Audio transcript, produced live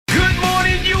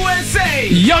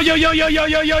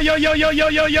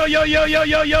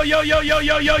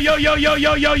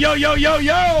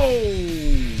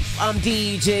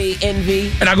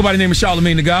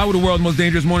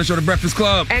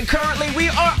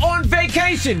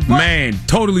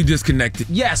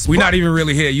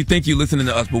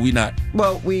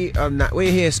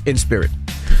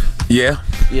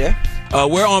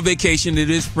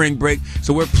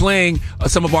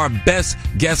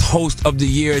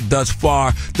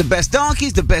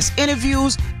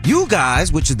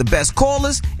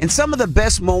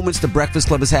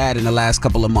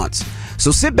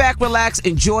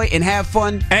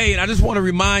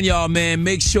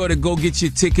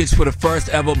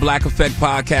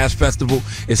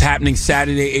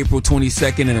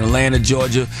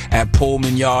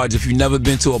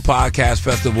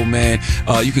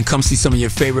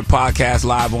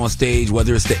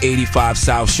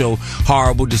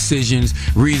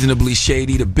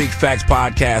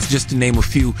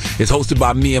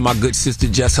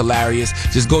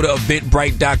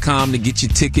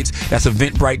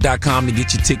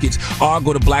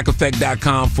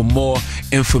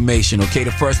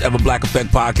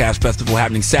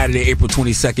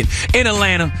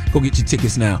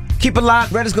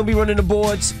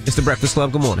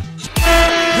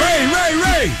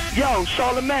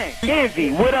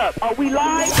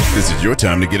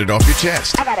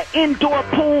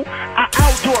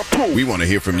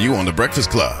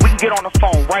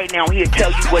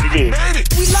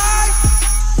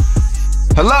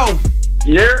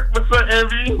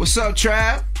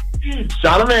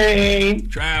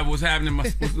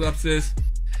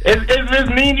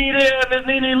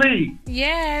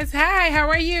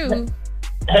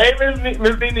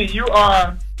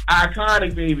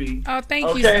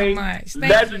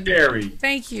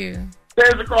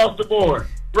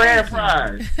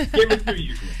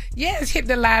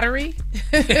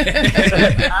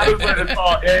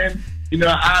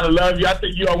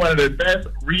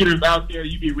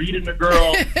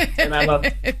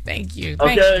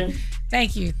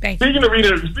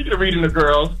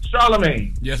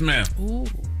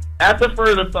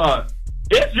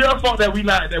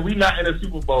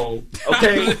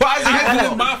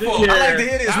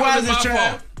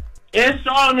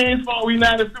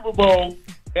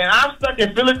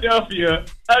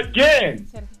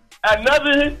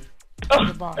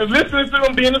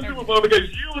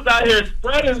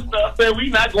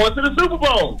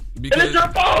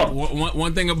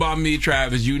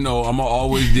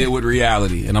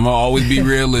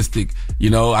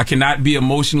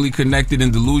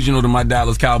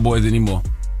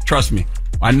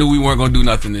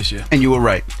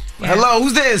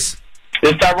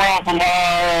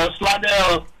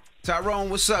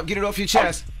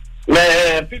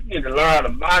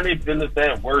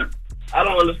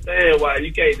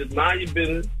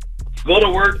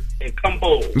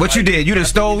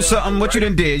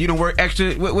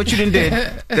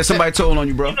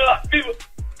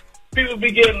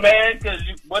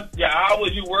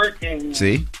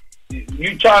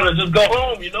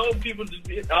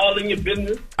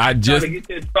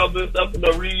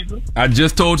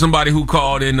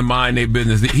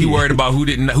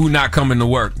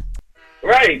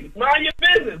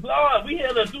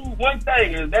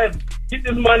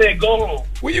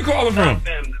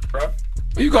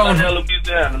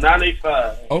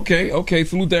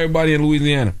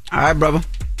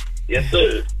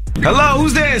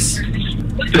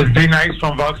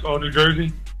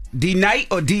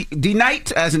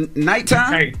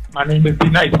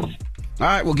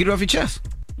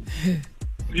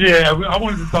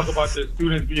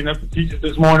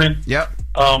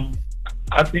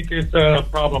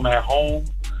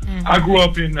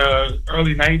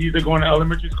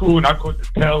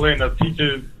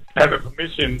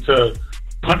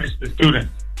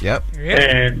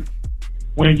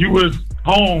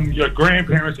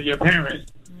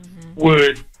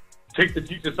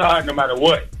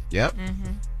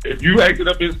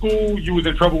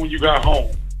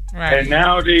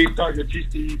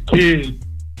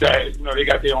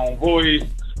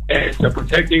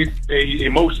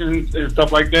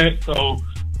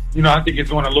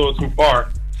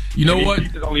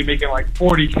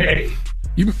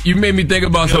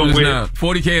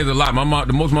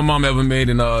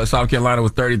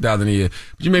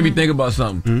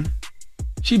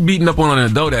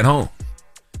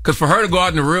Because for her to go out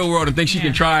in the real world and think she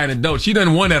can try an adult, she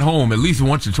done won at home at least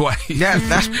once or twice. Yeah,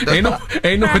 that's ain't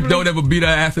no adult ever beat her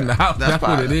ass in the house. That's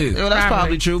what it is. Well, that's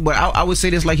probably true. But I would say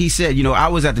this, like he said, I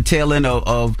was at the tail end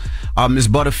of Miss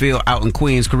Butterfield out in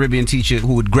Queens, Caribbean teacher,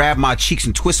 who would grab my cheeks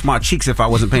and twist my cheeks if I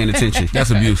wasn't paying attention. That's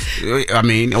abuse. I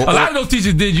mean, a lot of those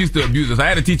teachers did used to abuse us. I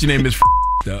had a teacher named Miss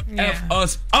F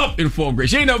us up in 4th grade.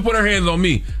 She ain't never put her hands on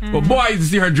me. But boy, I used to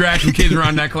see her drag some kids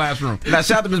around that classroom. Now,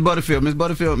 shout out to Miss Butterfield. Miss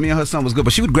Butterfield, me and her son was good.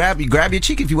 But she would grab your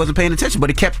cheek if you wasn't paying attention,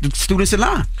 but it kept the students in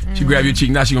line. She grab your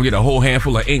cheek. Now she gonna get a whole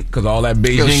handful of ink because all that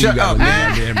Beijing shut you got up,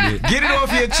 man. Get it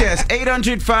off your chest.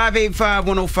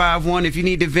 800-585-1051. If you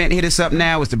need to vent, hit us up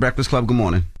now. It's The Breakfast Club. Good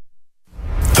morning.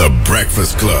 The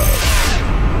Breakfast Club.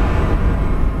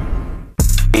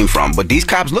 From, but these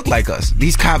cops look like us.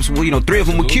 These cops were, 3 of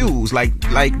them were Qs, like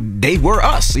they were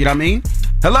us. You know what I mean?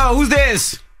 Hello, who's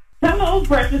this? Hello,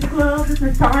 Breakfast Club. This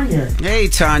is Tanya. Hey,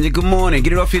 Tanya. Good morning.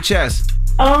 Get it off your chest.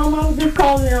 I was just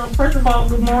calling. First of all,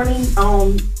 good morning.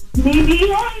 Nene,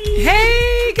 hey.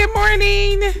 Hey, good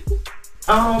morning.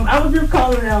 I was just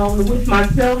calling to wish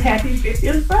myself happy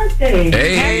 50th birthday.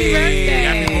 Hey, Happy birthday.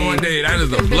 happy born day. That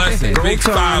is a blessing. Go, Big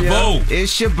Tanya. 5-0.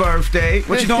 It's your birthday.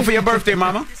 What you doing for your birthday,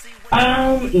 mama?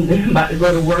 I'm about to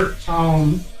go to work.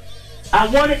 I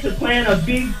wanted to plan a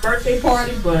big birthday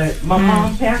party, but my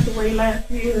mom passed away last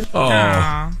year.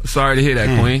 Oh, sorry to hear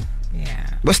that, Queen. Yeah.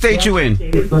 What state you in?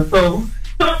 So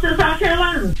to South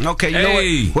Carolina. Okay, you know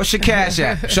what? What's your cash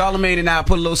app? Charlamagne and I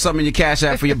put a little something in your cash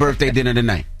app for your birthday dinner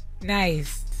tonight.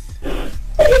 Nice.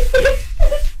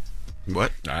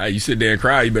 What? All right, you sit there and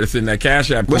cry. You better sit in that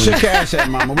cash app. What's Queen. your cash app,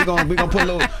 mama? We gonna put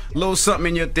a little something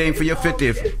in your thing for your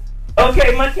 50th.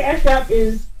 Okay, my cash app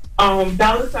is $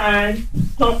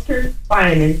 Sumter's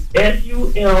Finest,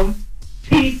 SUMPTERS.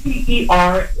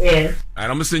 All right, I'm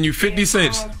gonna send you 50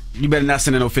 cents. You better not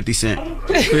send in no 50 cent.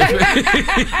 It's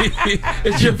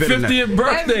your 50th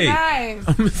birthday. That's nice.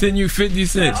 I'm gonna send you 50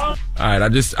 cents. All right, I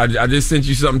just sent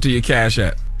you something to your cash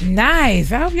app.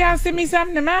 Nice. I hope y'all send me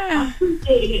something to mine.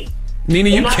 Nina,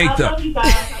 you caked up.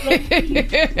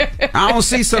 I don't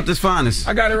see Sumter's Finest.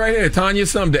 I got it right here. Tanya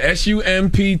Sumter,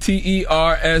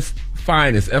 SUMPTERS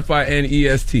Finest,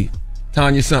 FINEST.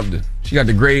 Tanya Sumter. She got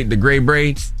the gray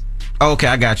braids. Okay,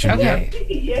 I got you. Okay.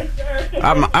 Yes, sir.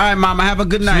 All right, mama. Have a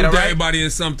good night. Salute All to right. everybody in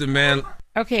something, man.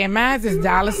 Okay, and mine is $LI.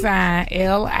 That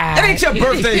ain't your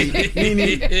birthday,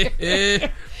 Nene.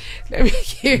 Let me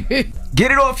get it.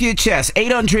 Get it off your chest.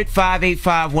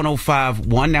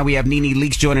 800-585-1051. Now we have Nene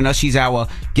Leakes joining us. She's our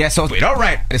guest host. All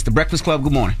right. It's The Breakfast Club.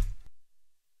 Good morning.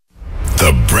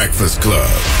 The Breakfast Club.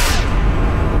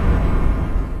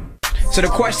 So the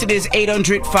question is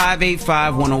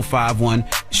 800-585-1051.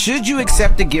 Should you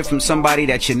accept a gift from somebody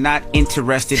that you're not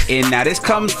interested in? Now this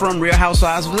comes from Real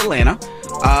Housewives of Atlanta.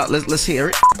 Let's hear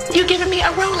it. You giving me a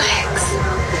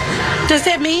Rolex. Does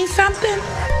that mean something?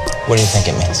 What do you think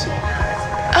it means?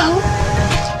 Oh,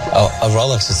 A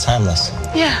Rolex is timeless.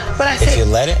 yeah, but I If you said,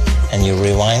 let it and you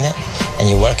rewind it and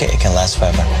you work it, it can last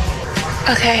forever.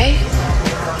 okay.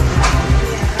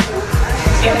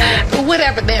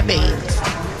 Whatever that means.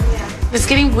 It's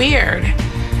getting weird.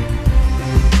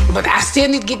 But I still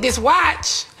need to get this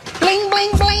watch. Bling,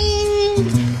 bling, bling.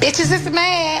 Bitches is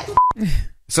mad.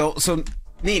 So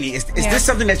Nene, is this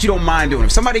something that you don't mind doing?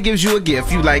 If somebody gives you a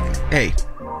gift, you like, hey,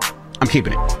 I'm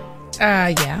keeping it.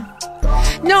 Yeah.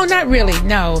 No, not really.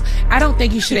 No, I don't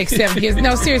think you should accept gifts.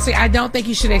 No, seriously, I don't think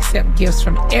you should accept gifts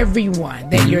from everyone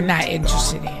that you're not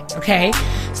interested in. Okay?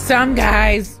 Some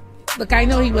guys, look, I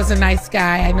know he was a nice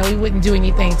guy. I know he wouldn't do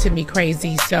anything to me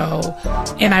crazy.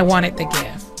 And I wanted the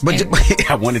gift. But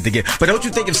I wanted to get. But don't you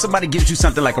think if somebody gives you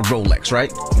something like a Rolex,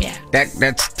 right? Yeah. That's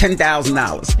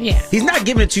 $10,000. Yeah. He's not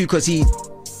giving it to you because he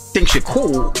thinks you're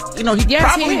cool. He Yes,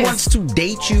 probably he is. wants to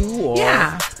date you. Or,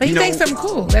 Yeah, but he thinks I'm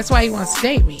cool. That's why he wants to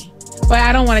date me. But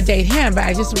I don't want to date him, but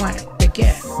I just want the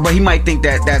gift. But he might think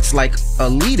that that's like a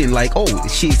lead-in, like, oh,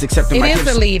 she's accepting my It gift.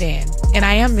 is a lead-in, and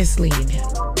I am misleading him.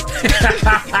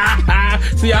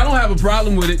 See, I don't have a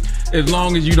problem with it as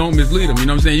long as you don't mislead them. You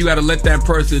know what I'm saying? You got to let that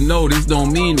person know this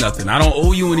don't mean nothing. I don't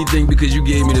owe you anything because you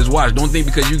gave me this watch. Don't think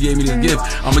because you gave me this gift,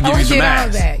 I'm going to give you some did all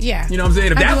ass. that, yeah. You know what I'm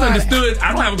saying? If I that's do all that. understood,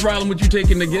 I don't have a problem with you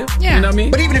taking the gift. Yeah. You know what I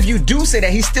mean? But even if you do say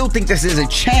that, he still thinks this is a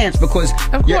chance because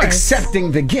Of you're course.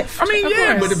 accepting the gift. I mean, Of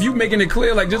yeah, course. but if you making it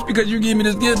clear, like, just because you give me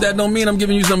this gift, that don't mean I'm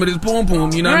giving you some of this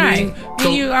poom-poom. You know what I Right. mean?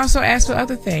 And you also ask for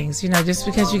other things. Just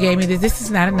because you gave me this is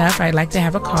not enough. I'd like to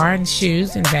have a car and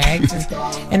shoes and bags,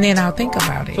 and then I'll think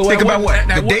about it. So Think at about what?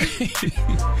 at The date?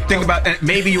 Think about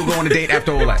maybe you'll go on a date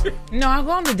after all that. No, I'll go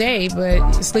on the date,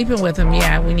 but sleeping with him,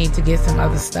 yeah, we need to get some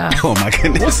other stuff. Oh my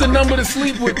goodness. What's the number to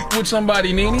sleep with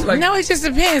somebody, Nene? Like, No, it just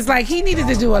depends. Like, he needed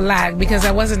to do a lot because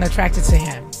I wasn't attracted to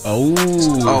him.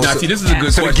 Oh, now see, this is a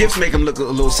good so question. the gifts make him look a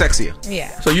little sexier.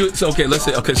 Yeah. So okay, let's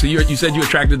say so you said you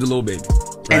attracted to Lil Baby,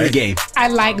 right? And the game. I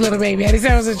like Little Baby. I didn't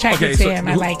say I was attracted to him.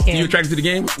 I like him. You attracted to the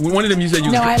game? One of them you said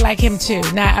you. No, I like him too.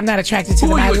 I'm not attracted to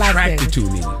him. Who are you I attracted like to,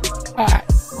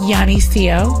 Nina? Yanni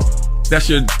Tio. That's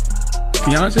your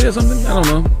fiance or something? I don't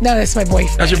know. No, that's my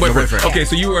boyfriend. That's your boyfriend. Okay,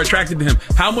 so you were attracted to him.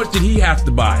 How much did he have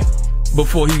to buy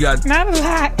before he got? Not a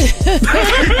lot.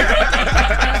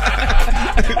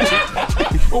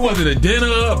 What was it? A dinner?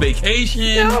 A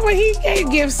vacation? No, but he gave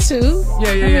gifts too.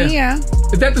 Yeah.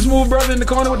 Is that the smooth brother in the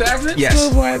corner with the accent? Yes.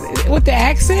 Smooth boy with the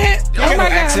accent. Oh my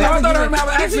God! I thought I didn't have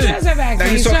an accent. He does have an accent. Now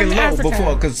he's He's talking from low Africa.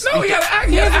 before, because No, he had an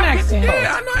accent. He has an accent.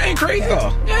 Yeah, I know. I ain't crazy.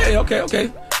 Oh. Yeah,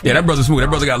 okay. Yeah, that brother's smooth. That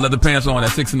brother got leather pants on at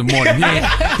 6 in the morning.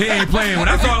 He ain't playing. When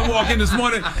I saw him walk in this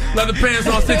morning, leather pants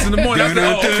on 6 in the morning, I said,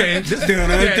 oh, okay.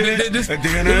 This is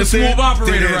a smooth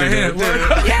operator right here.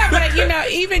 Yeah, but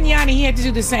even Yanni, he had to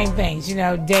do the same things.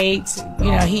 Dates.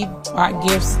 He bought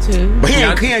gifts too. But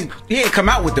he ain't come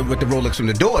out with the Rolex from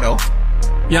the door though.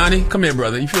 Yanni, come here,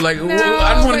 brother. You feel like No,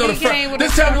 I just want to know but the he came first. with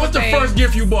Just a tell me what's the couple first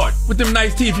gift you bought with them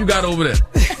nice teeth you got over there.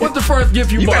 What's the first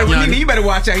gift you bought, Yanni? You better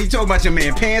watch out. He talking about your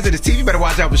man pants and his teeth. You better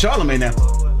watch out for Charlamagne now.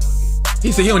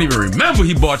 He said he don't even remember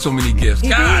he bought so many gifts.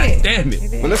 God damn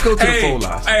it. Well, let's go to the phone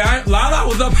lines. Hey, Lala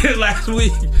was up here last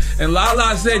week, and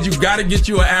Lala said you got to get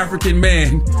you an African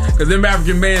man, because them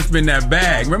African men spend that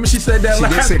bag. Remember she said that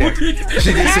last week? She did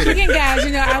say African that.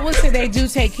 guys, I would say they do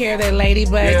take care of their lady,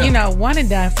 but one and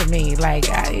done for me. Like,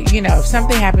 if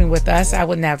something happened with us, I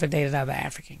would never date another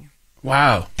African.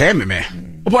 Wow. Damn it,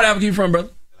 man. What part of Africa you from, brother?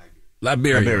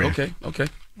 Liberia. Okay.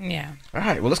 Yeah. All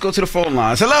right, well, let's go to the phone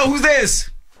lines. Hello, who's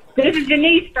this? This is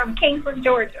Denise from Kingsford,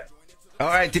 Georgia. All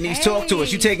right, Denise, talk to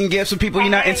us. You taking gifts from people you're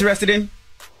not interested in?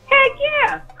 Heck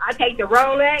yeah. I take the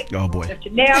Rolex, Oh, boy. the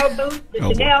Chanel boots, the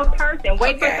Chanel purse, and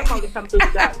wait for someone to come through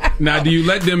the door. Now, do you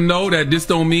let them know that this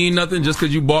don't mean nothing just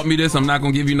because you bought me this? I'm not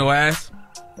going to give you no ass?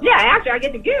 Yeah, after I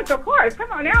get the gifts, of course. Come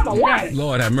on now, I'm a wife.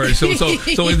 Lord have mercy.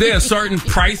 So is there a certain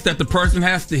price that the person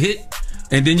has to hit?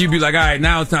 And then you be like, all right,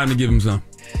 now it's time to give them some.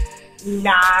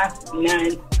 Nah,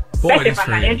 none. Boy, Especially if that's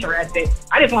I'm not crazy. interested.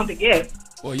 I just want the gift.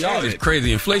 Well, y'all is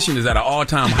crazy. Inflation is at an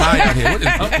all-time high out here. What is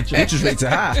up with you? Interest rates are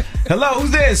high. Hello,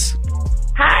 who's this?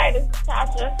 Hi, this is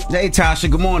Tasha. Hey, Tasha,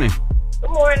 good morning. Good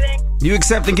morning. You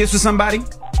accepting gifts for somebody?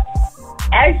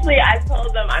 Actually, I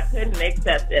told them I couldn't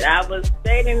accept it. I was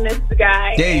dating this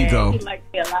guy. There you go. He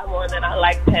liked me a lot more than I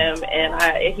liked him,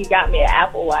 and he got me an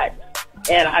Apple Watch.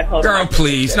 And I told him, Girl,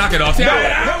 please, knock it off.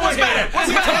 What's better?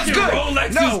 What's good?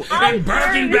 Rolexes and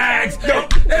Birkin bags.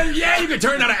 And yeah, you can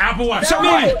turn down an Apple Watch. So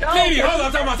Nene, what? hold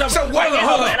on, talk about. So what?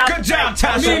 Hold on. Good job,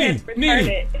 Tasha.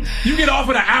 Nene, you get off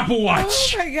with an Apple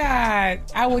Watch. Oh my God.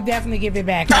 I would definitely give it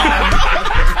back.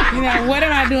 What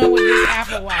am I doing with this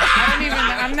Apple Watch?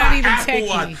 I'm not even Apple techie.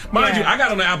 Watch. Mind you, I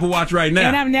got on the Apple Watch right now.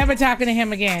 And I'm never talking to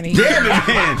him again. Damn it,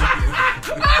 man.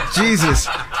 Jesus.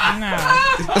 No.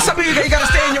 Some people, you gotta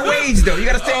stay in your wage, though. You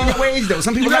gotta stay in your wage, though.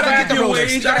 Some people You gotta never get the have your Rolex.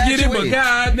 wage. I get it, but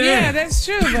goddamn. Yeah, that's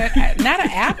true, but not an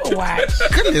Apple Watch.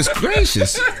 Goodness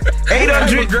gracious. Hey,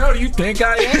 800. girl, do you think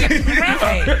I am?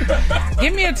 Right.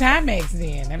 Give me a Timex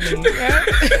then.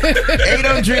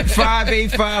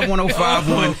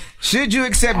 800-585-1051. Should you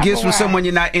accept gifts from someone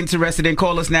you're not interested in?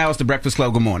 Call us now. It's The Breakfast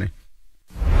Club. Good morning.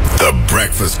 The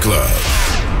Breakfast Club.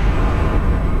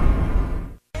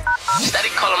 Steady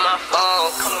calling my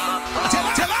phone.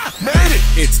 Made it.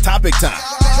 It's topic time.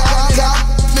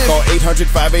 Call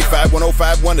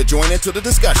 800-585-1051 to join into the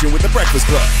discussion with The Breakfast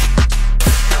Club.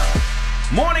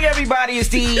 Morning, everybody. It's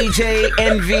DJ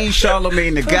Envy,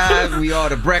 Charlamagne the God. We are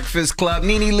The Breakfast Club.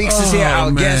 Nene Leaks is here,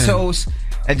 our guest host.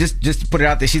 And just to put it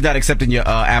out there, she's not accepting your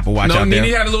Apple Watch out there.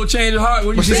 Nene had a little change of heart.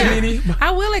 What you say, Nene? I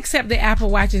will accept the Apple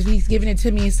Watch if he's giving it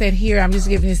to me and said, "Here, I'm just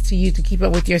giving this to you to keep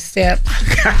up with your steps."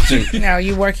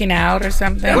 You working out or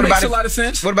something. That makes a lot of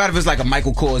sense. What about if it's like a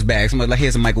Michael Kors bag? Somebody like,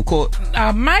 here's a Michael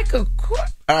Kors. Michael Kors.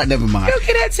 All right, never mind. You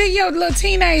get that to your little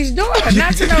teenage daughter,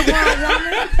 not to no grown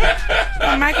woman.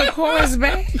 A Michael Kors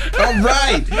bag. All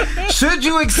right. Should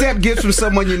you accept gifts from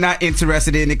someone you're not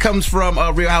interested in? It comes from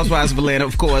Real Housewives of Atlanta,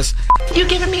 of course. You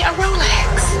giving me a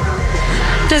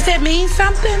Rolex. Does that mean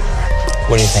something?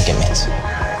 What do you think it means?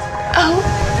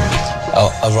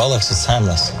 Oh, A Rolex is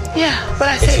timeless. yeah, but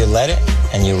I If you said, let it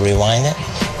and you rewind it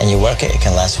and you work it, it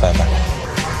can last forever.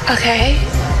 okay.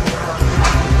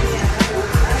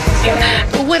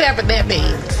 Whatever that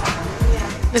means.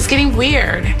 It's getting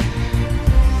weird.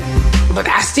 But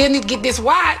I still need to get this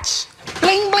watch.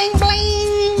 Bling, bling,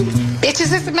 bling.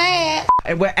 Bitches is mad.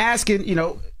 And we're asking,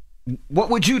 What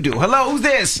would you do? Hello, who's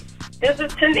this? This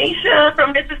is Tanisha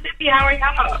from Mississippi. How are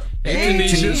y'all? Hey,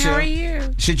 Tanisha. How are you?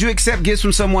 Should you accept gifts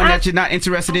from someone that you're not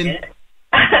interested in?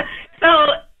 So,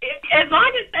 as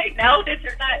long as they know that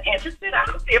you're not interested, I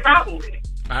don't see a problem with it.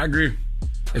 I agree.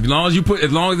 As long as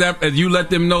you let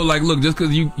them know, like, look, just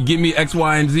because you give me X,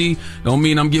 Y, and Z, don't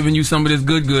mean I'm giving you some of this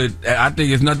good. I think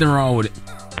there's nothing wrong with it.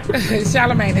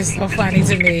 Charlamagne is so funny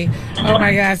to me. Oh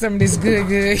my God, some of this good.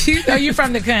 You know you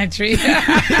from the country.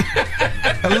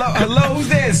 Hello, who's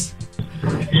this?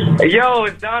 Yo,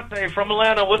 it's Dante from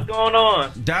Atlanta. What's going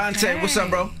on? Dante, what's up,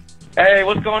 bro? Hey,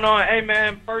 what's going on? Hey,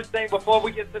 man, first thing, before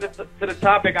we get to the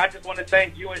topic, I just want to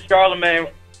thank you and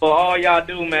Charlamagne for all y'all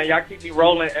do, man. Y'all keep me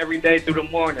rolling every day through the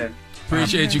morning.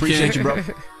 Appreciate you, bro.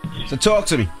 So talk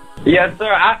to me. Yes,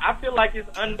 sir. I feel like it's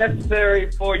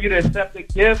unnecessary for you to accept a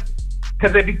gift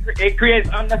because it creates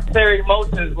unnecessary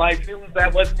emotions, like feelings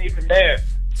that wasn't even there.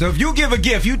 So if you give a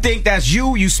gift, you think that's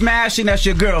you smashing, that's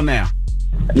your girl now?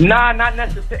 Nah, not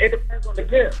necessarily. It depends on the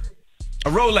gift. A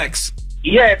Rolex.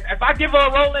 Yeah, if I give her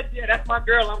a Rolex, yeah, that's my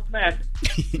girl. I'm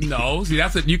smashing. No, see,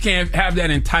 you can't have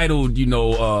that entitled,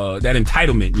 that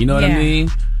entitlement. You know what I mean?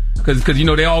 Because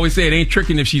they always say it ain't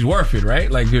tricking if she's worth it,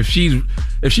 right? Like if she's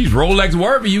Rolex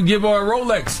worthy, you give her a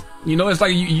Rolex. It's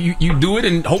like you do it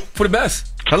and hope for the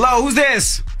best. Hello, who's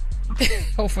this?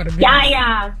 Hope for the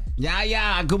best.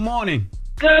 Yeah. Good morning.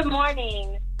 Good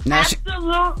morning. Now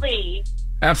Absolutely.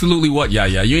 Absolutely what? Yeah.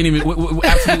 You ain't even.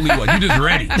 Absolutely what? You just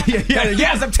ready?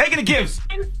 Yes, I'm taking the gifts.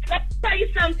 Let me tell you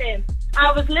something.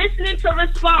 I was listening to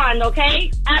respond,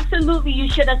 okay? Absolutely, you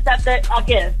should accept a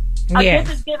gift. A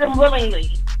gift is given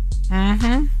willingly.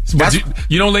 Mm-hmm. But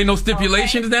you don't lay no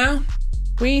stipulations down?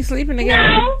 We ain't sleeping together.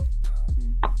 No.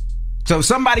 So if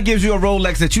somebody gives you a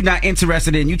Rolex that you're not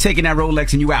interested in, you taking that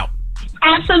Rolex and you out?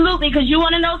 Absolutely, because you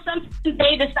want to know something?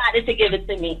 They decided to give it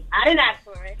to me. I didn't ask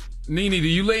for it. Nene, do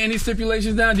you lay any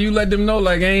stipulations down? Do you let them know,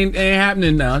 like, ain't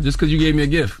happening now just because you gave me a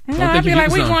gift? No, I'd be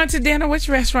like, we're going to dinner. Which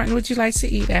restaurant would you like to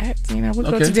eat at? We'll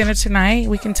go to dinner tonight.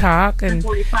 We can talk. And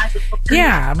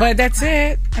yeah, but that's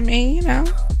it. I mean, I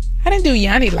didn't do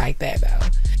Yanni like that, though.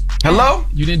 Hello?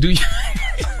 You didn't do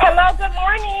Hello, good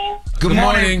morning. Good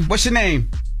morning. What's your name?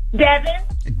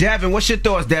 Devin, what's your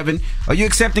thoughts, Devin? Are you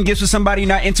accepting gifts from somebody you're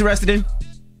not interested in?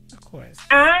 Of course.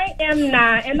 I am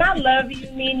not, and I love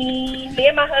you, Nene. Me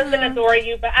and my husband adore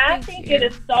you, but I think it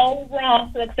is so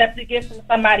wrong to accept a gift from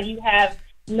somebody you have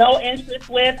no interest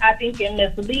with. I think it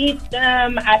misleads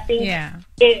them. I think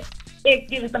it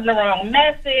gives them the wrong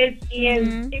message,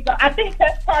 and I think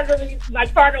that's part of why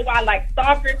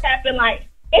stalkers happen. Like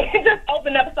it can just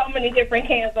open up so many different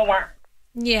cans of worms.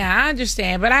 Yeah, I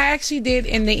understand. But I actually did,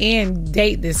 in the end,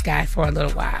 date this guy for a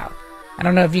little while. I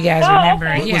don't know if you guys remember.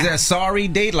 Okay. Was that a sorry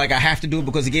date? Like I have to do it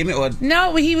because he gave me? Or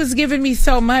no, he was giving me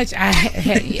so much.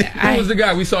 Who was the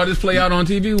guy? We saw this play out on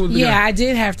TV? Who was the guy? I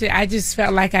did have to. I just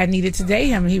felt like I needed to date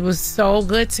him. He was so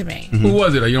good to me. Mm-hmm. Who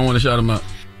was it? You don't want to shout him out?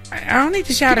 I don't need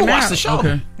to shout him out. Watch the show.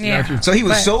 Okay. Yeah. So he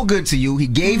was so good to you. He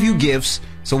gave you gifts.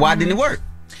 So why didn't it work?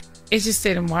 It just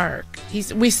didn't work.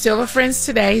 We still are friends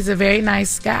today. He's a very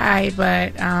nice guy,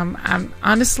 but I'm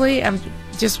just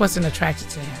wasn't attracted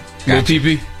to him. Gotcha.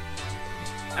 Little TP?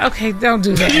 Okay, don't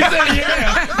do that. You said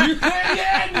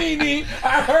yeah, Nene.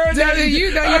 I heard that.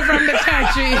 You know you're from the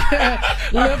country.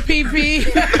 Little PP.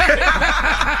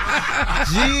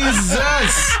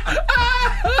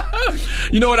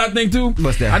 Jesus. You know what I think, too?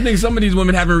 What's that? I think some of these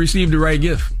women haven't received the right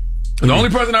gift. The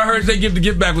only person I heard say give the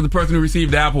gift back was the person who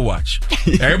received the Apple Watch.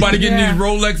 Everybody getting these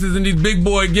Rolexes and these big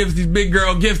boy gifts, these big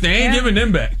girl gifts. They ain't giving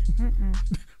them back.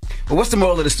 Well, what's the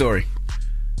moral of the story?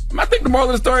 I think the moral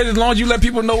of the story is as long as you let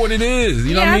people know what it is.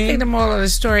 You know what I mean? I think the moral of the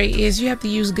story is you have to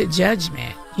use good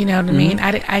judgment. You know what I mean?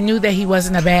 I knew that he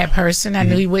wasn't a bad person. I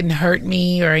knew he wouldn't hurt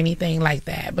me or anything like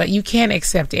that. But you can't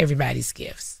accept everybody's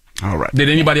gifts. All right. Did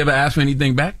anybody ever ask for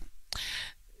anything back?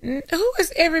 Who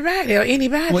is everybody or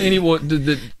anybody? Well,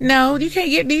 no, you can't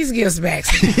get these gifts back.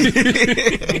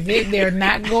 They're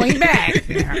not going back.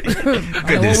 I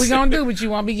don't know what we're gonna do, but you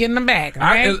won't be getting them back.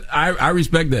 Okay? I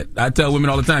respect that. I tell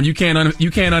women all the time, you can't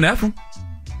un-F them.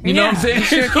 You know what I'm saying? You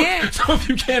sure can. So if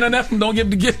you can't un-F them, don't give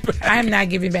the gift back. I'm not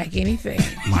giving back anything.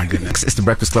 My goodness, it's the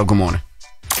Breakfast Club. Good morning.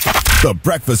 The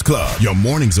Breakfast Club. Your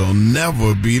mornings will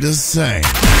never be the same.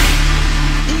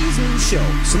 New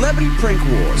show, Celebrity Prank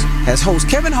Wars, has hosts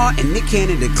Kevin Hart and Nick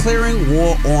Cannon declaring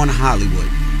war on Hollywood.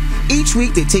 Each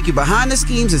week, they take you behind the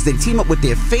schemes as they team up with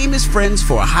their famous friends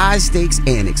for high-stakes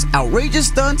antics, outrageous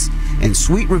stunts, and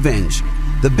sweet revenge.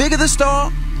 The bigger the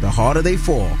star, the harder they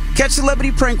fall. Catch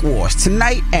Celebrity Prank Wars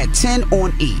tonight at 10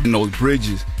 on E! In those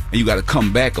bridges, and you got to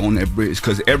come back on that bridge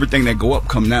because everything that go up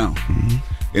come down.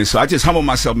 And so I just humble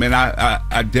myself, man.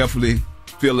 I definitely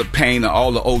feel the pain of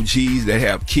all the OGs that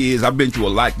have kids. I've been through a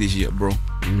lot this year, bro.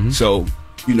 So,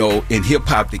 you know, in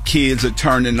hip-hop, the kids are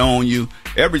turning on you.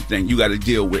 Everything you got to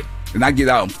deal with. And I get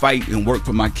out and fight and work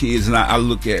for my kids, and I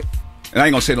look at, and I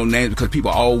ain't going to say no names because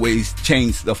people always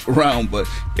change stuff around, but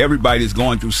everybody's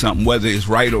going through something, whether it's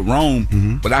right or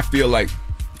wrong. But I feel like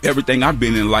everything I've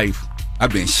been in life,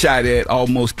 I've been shot at,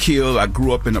 almost killed. I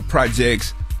grew up in the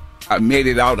projects. I made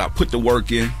it out. I put the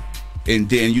work in. And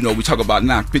then, you know, we talk about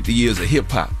now 50 years of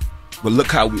hip-hop. But look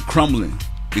how we're crumbling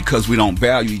because we don't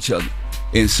value each other.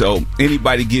 And so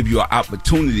anybody give you an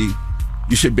opportunity,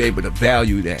 you should be able to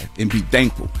value that and be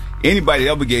thankful. Anybody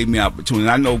ever gave me an opportunity.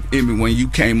 I know, even when you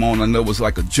came on, I know it was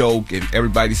like a joke and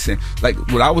everybody saying, like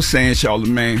what I was saying,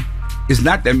 Charlamagne, it's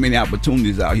not that many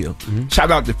opportunities out here.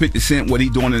 Shout out to 50 Cent, what he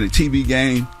doing in the TV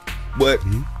game. But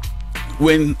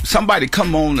when somebody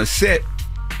come on a set,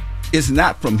 it's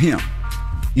not from him.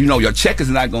 You know, your check is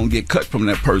not going to get cut from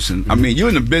that person. I mean, you're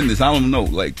in the business. I don't know.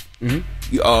 Like, when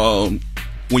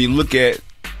you look at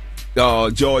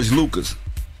George Lucas,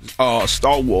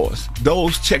 Star Wars,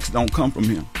 those checks don't come from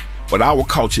him. But our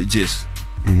culture just,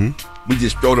 we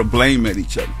just throw the blame at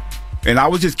each other. And I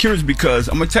was just curious because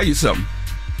I'm going to tell you something.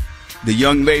 The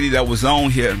young lady that was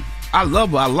on here, I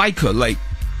love her. I like her. Like,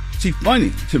 she's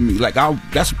funny to me. Like, I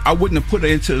wouldn't have put her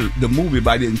into the movie if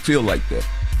I didn't feel like that.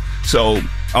 So,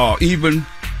 even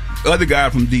other guy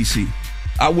from DC,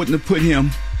 I wouldn't have put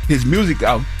his music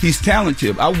out. He's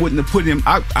talented. I wouldn't have put him.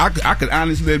 I could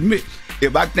honestly admit,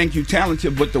 if I think you're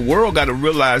talented, but the world got to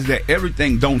realize that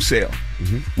everything don't sell.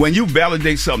 When you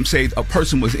validate something, say a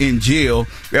person was in jail,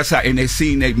 that's how, and they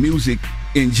seen their music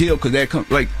in jail because they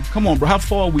come on, bro, how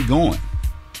far are we going?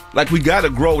 Like, we got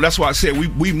to grow. That's why I said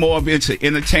we more of into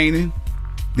entertaining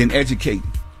than educating.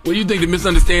 Well, you think the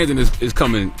misunderstanding is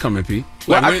coming, P?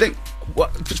 Well, I think,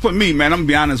 just for me, man, I'm gonna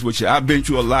be honest with you. I've been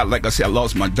through a lot. Like I said, I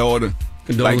lost my daughter.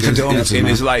 Condolences, and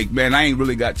it's like, man, I ain't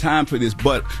really got time for this.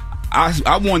 But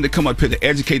I wanted to come up here to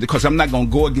educate because I'm not gonna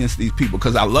go against these people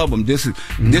because I love them. This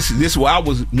is where I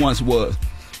once was.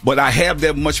 But I have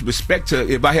that much respect to,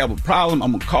 if I have a problem,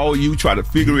 I'm gonna call you, try to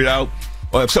figure it out.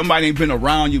 Or if somebody ain't been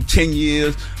around you 10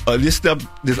 years, or this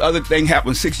other thing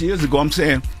happened 6 years ago, I'm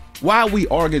saying, why are we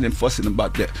arguing and fussing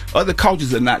about that? Other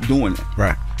cultures are not doing that.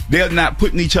 Right. They're not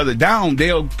putting each other down.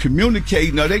 They'll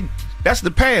communicate. No, that's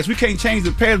the past. We can't change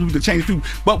the past. We can change the future.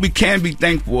 But we can be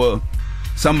thankful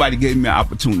somebody gave me an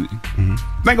opportunity.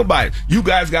 Think about it. You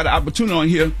guys got an opportunity on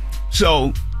here.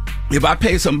 So if I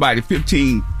pay somebody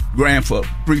 15 grand for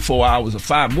 3-4 hours or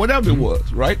 5, whatever it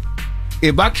was, right?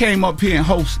 If I came up here and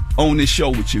host on this show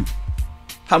with you,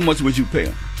 how much would you pay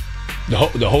them?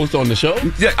 The host on the show?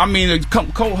 Yeah, I mean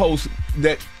the co-host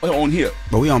that on here.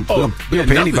 But we don't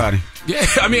pay anybody. Yeah,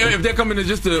 I mean if they're coming in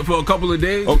just for a couple of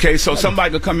days. Okay, so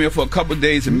somebody could come here for a couple of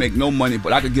days and make no money,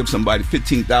 but I could give somebody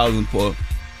 $15,000 for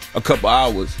a couple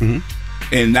hours,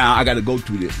 and now I got to go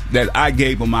through this. That I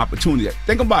gave them opportunity.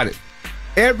 Think about it.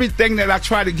 Everything that I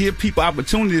try to give people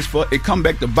opportunities for, it come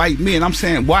back to bite me, and I'm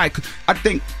saying why? 'Cause I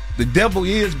think the devil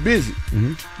is busy.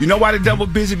 You know why the devil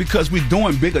busy? Because we're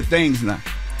doing bigger things now.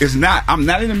 I'm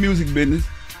not in the music business.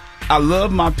 I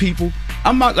love my people.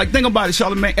 I'm not, like, think about it,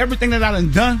 Charlamagne. Everything that I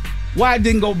done, why it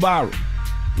didn't go viral?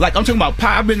 Like, I'm talking about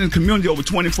pie. I've been in the community over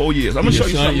 24 years. I'm going to show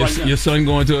you something right now. Your son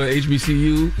going to a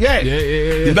HBCU?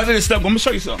 Yeah. None of this stuff. I'm going to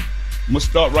show you something. I'm going to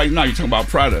start right now. You're talking about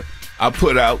product. I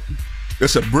put out,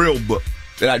 it's a Brill book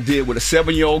that I did with a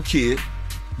 7-year-old kid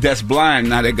that's blind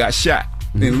now that got shot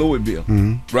in Louisville,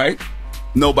 right?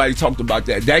 Nobody talked about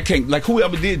that. That can't, like,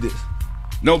 whoever did this?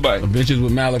 Nobody. Adventures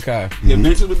with Malachi.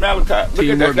 Adventures with Malachi. Look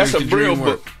at that. That's a Brill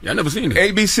book. Yeah, I never seen it.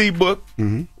 ABC book.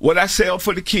 What I sell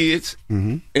for the kids.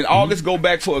 And all this go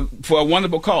back for a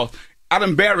wonderful cause. I've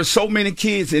embarrassed so many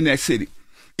kids in that city.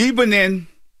 Even in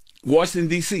Washington,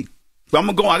 D.C. So I'm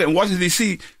going to go out there in Washington,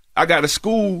 D.C. I got a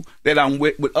school that I'm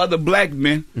with other black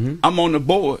men. I'm on the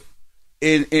board.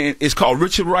 And it's called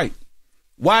Richard Wright.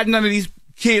 Why none of these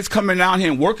kids coming out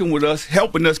here and working with us,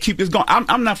 helping us keep this going?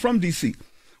 I'm not from D.C.,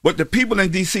 but the people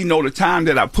in D.C. know the time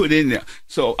that I put in there.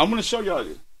 So I'm going to show y'all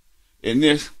this. And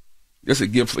this is a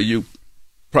gift for you.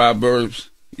 Proverbs,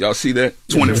 y'all see that?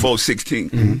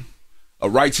 24:16. A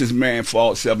righteous man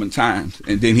falls 7 times,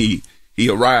 and then he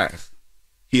arise.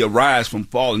 He arise from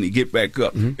falling, he get back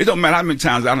up. It don't matter how many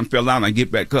times I done fell down, I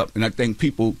get back up. And I think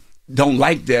people don't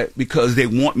like that because they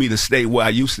want me to stay where I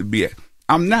used to be at.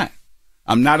 I'm not.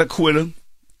 I'm not a quitter.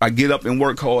 I get up and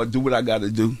work hard, do what I got to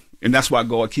do. And that's why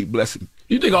God keep blessing me.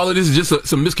 You think all of this is just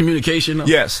some miscommunication?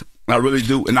 Yes, I really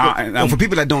do. And for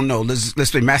people that don't know, let's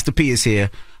say Master P is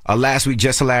here. last week,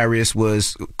 Jess Hilarious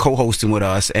was co-hosting with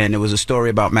us, and there was a story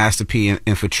about Master P and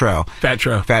Fatrell. Fat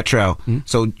Trell. Mm-hmm.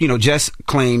 So, Jess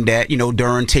claimed that,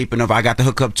 during taping of I Got the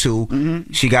Hookup Too,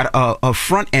 she got a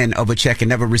front end of a check and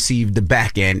never received the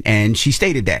back end, and she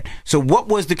stated that. So what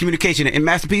was the communication? And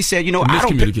Master P said, I don't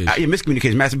pay,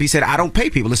 miscommunication. Master P said, I don't pay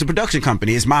people. It's a production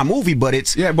company. It's my movie, but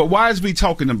it's... Yeah, but why is we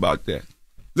talking about that?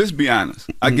 Let's be honest.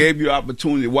 I gave you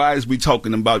opportunity. Why is we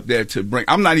talking about that to bring...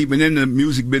 I'm not even in the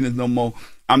music business no more.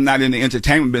 I'm not in the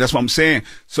entertainment business. That's what I'm saying.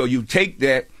 So you take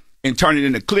that and turn it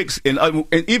into clicks. And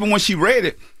even when she read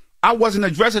it, I wasn't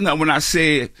addressing her when I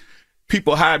said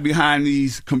people hide behind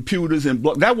these computers and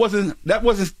that wasn't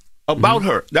about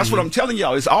her. That's what I'm telling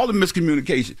y'all. It's all the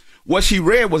miscommunication. What she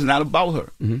read was not about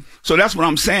her. So that's what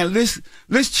I'm saying.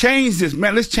 Let's change this,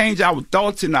 man. Let's change our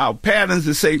thoughts and our patterns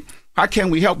and say, how can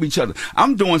we help each other?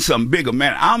 I'm doing something bigger,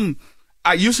 man.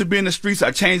 I used to be in the streets.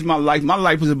 I changed my life. My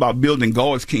life is about building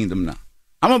God's kingdom now.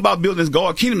 I'm about building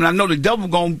God's kingdom, and I know the devil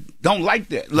don't like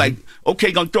that. Like,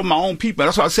 okay, gonna throw my own people.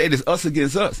 That's why I say it's us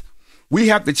against us. We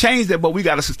have to change that, but we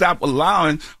got to stop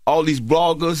allowing all these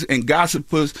bloggers and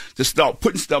gossipers to start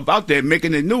putting stuff out there and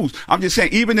making it news. I'm just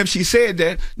saying, even if she said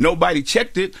that, nobody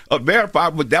checked it or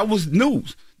verified, but that was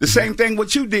news. The same thing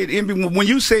what you did, Envy. When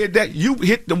you said that, you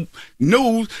hit the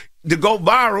news to go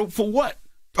viral for what?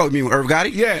 Oh, you mean Irv got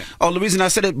it? Yeah. Oh, the reason I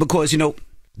said it because,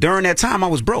 during that time I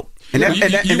was broke. And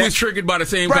you was triggered by the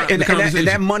same conversation. And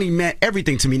that money meant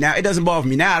everything to me. Now, it doesn't bother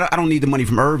me now. I don't need the money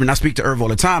from Irv, and I speak to Irv all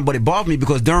the time, but it bothered me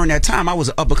because during that time I was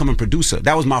an up-and-coming producer.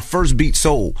 That was my first beat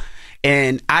sold,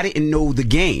 and I didn't know the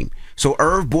game. So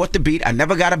Irv bought the beat. I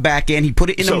never got a back end. He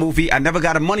put it in the movie. I never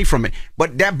got a money from it.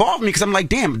 But that bothered me because I'm like,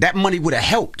 damn, that money would have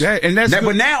helped. Yeah, and that's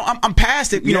but now I'm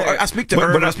past it. I speak to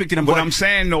Irv, I speak to them. But I'm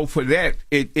saying, though, for that,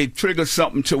 it triggers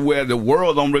something to where the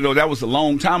world don't really know. That was a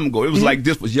long time ago. It was like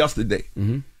this was yesterday.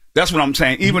 That's what I'm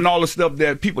saying. Even all the stuff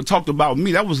that people talked about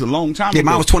me, that was a long time ago. Yeah,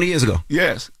 mine was 20 years ago.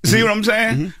 Yes. See what I'm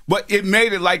saying? But it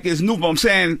made it like it's new. But I'm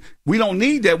saying we don't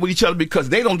need that with each other because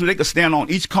they can stand on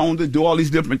each corner, do all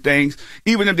these different things.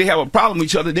 Even if they have a problem with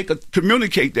each other, they could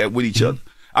communicate that with each other.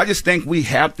 I just think we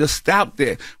have to stop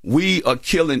that. We are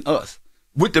killing us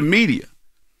with the media.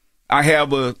 I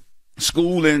have a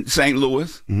school in St.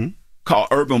 Louis called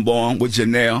Urban Born with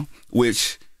Janelle,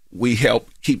 which we help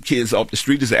keep kids off the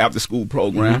street. It's an after-school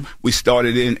program. We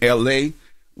started in L.A.,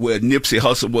 where Nipsey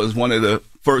Hussle was one of the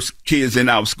first kids in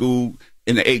our school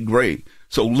in the 8th grade.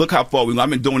 So look how far I've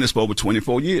been doing this for over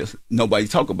 24 years. Nobody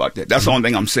talk about that. That's the only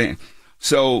thing I'm saying.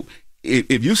 So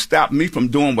if you stop me from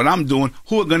doing what I'm doing,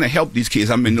 who are going to help these kids?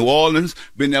 I'm in New Orleans,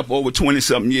 been there for over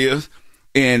 20-something years.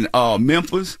 In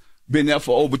Memphis, been there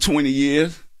for over 20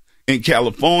 years. In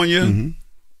California,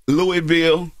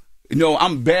 Louisville.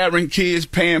 I'm bearing kids,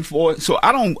 paying for it. So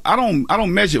I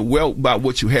don't measure wealth by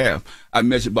what you have. I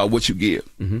measure by what you give.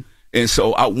 And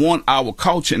so I want our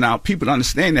culture and our people to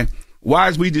understand that. Why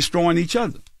is we destroying each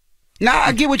other? Now,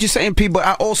 I get what you're saying, P, but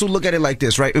I also look at it like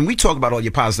this, right? And we talk about all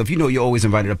your positive stuff. You're always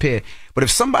invited up here. But if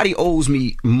somebody owes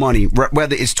me money,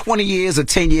 whether it's 20 years or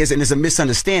 10 years and it's a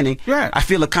misunderstanding, I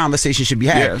feel a conversation should be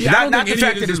had. Not the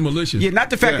fact that it's malicious. Yeah, not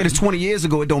the fact that it's 20 years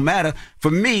ago, it don't matter. For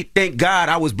me, thank God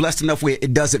I was blessed enough where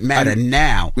it doesn't matter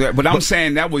now. Yeah, but I'm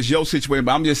saying that was your situation,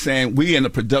 but I'm just saying we in the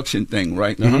production thing,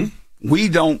 right? We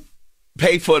don't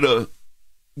pay for the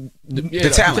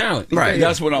talent. Right.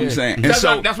 That's what I'm saying. That's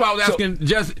why I was asking,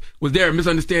 was there a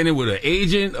misunderstanding with an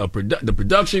agent, the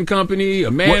production company,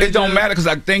 a manager? Well, it don't matter because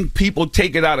I think people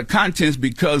take it out of context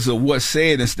because of what's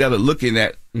said instead of looking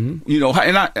at, and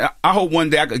I hope one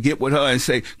day I could get with her and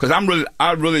say, because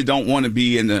I really don't want to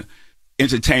be in the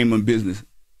entertainment business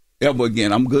ever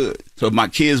again. I'm good. So if my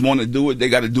kids want to do it, they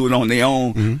got to do it on their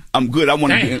own. I'm good. I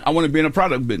want to be in a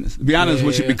product business, to be honest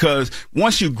with you, because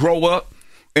once you grow up,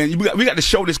 and we got to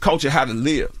show this culture how to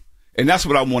live. And that's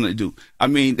what I want to do. I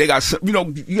mean, they got,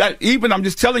 I'm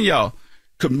just telling y'all,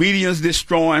 comedians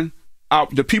destroying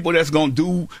the people that's going to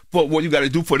do for what you got to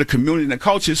do for the community and the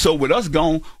culture. So with us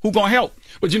gone, who going to help?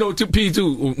 But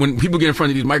P2, when people get in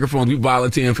front of these microphones, we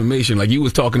volunteer information. Like you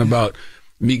was talking about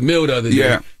Meek Mill the other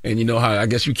day, and how I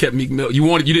guess you kept Meek Mill. You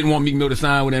didn't want Meek Mill to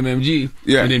sign with MMG,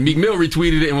 and then Meek Mill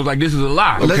retweeted it and was like, "This is a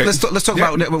lie." Well, let's talk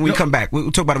about that when we come back.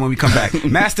 We'll talk about it when we come back.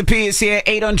 Master P is here,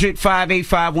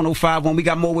 800-585-1051. We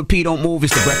got more with P. Don't move.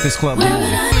 It's the Breakfast Club.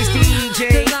 It's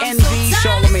DJ NV,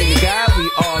 Charlamagne the Guy.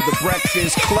 We are the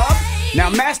Breakfast Club. Now,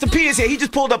 Master P is here. He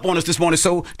just pulled up on us this morning.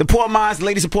 So the poor minds, the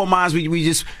ladies of poor minds, we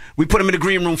put them in the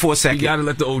green room for a second. You got to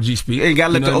let the OG speak. You got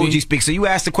to let the OG speak. So you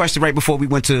asked the question right before we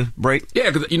went to break.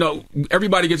 Yeah, because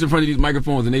everybody gets in front of these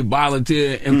microphones and they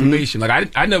volunteer information.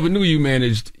 Like I never knew you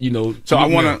managed. So I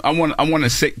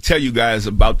want to tell you guys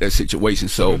about that situation.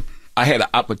 So I had an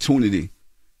opportunity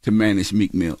to manage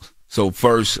Meek Mills. So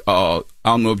first, I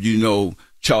don't know if you know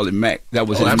Charlamagne. That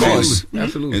was his absolutely. man.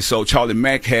 Absolutely. And so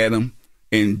Charlamagne had him,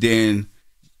 and then,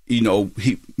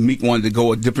 Meek wanted to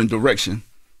go a different direction,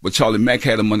 but Charlamagne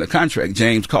had him under contract.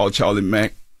 James called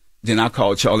Charlamagne. Then I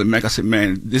called Charlamagne. I said,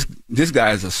 man, this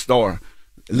guy is a star.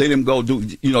 Let him go do.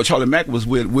 Charlamagne was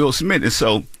with Will Smith, and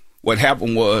so what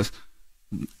happened was,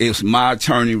 it's my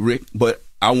attorney, Rick, but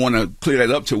I want to clear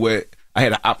that up to where I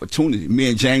had an opportunity. Me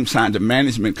and James signed a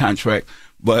management contract,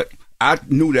 but I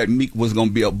knew that Meek was going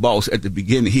to be a boss at the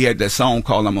beginning. He had that song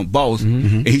called I'm a Boss,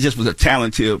 and he just was a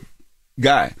talented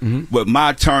guy. But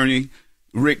my attorney,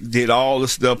 Rick, did all the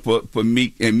stuff for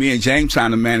Meek, and me and James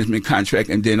signed a management contract,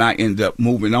 and then I ended up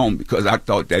moving on because I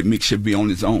thought that Meek should be on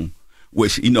his own,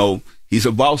 which, he's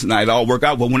a boss now. It all worked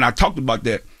out. But when I talked about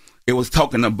that, it was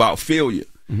talking about failure.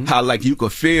 How like you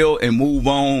could fail and move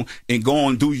on and go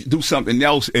and do something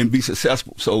else and be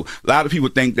successful. So a lot of people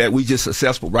think that we just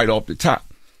successful right off the top.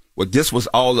 Well, this was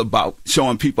all about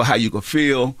showing people how you could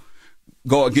feel,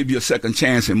 go and give you a second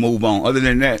chance and move on. Other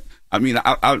than that, I mean,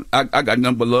 I got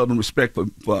nothing but love and respect for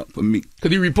me.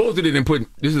 Because he reposted it and put,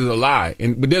 this is a lie,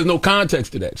 but there's no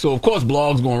context to that. So, of course,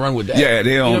 blogs going to run with that. Yeah,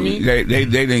 they don't. You know what I mean?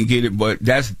 They didn't get it, but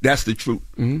that's the truth.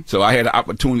 So I had an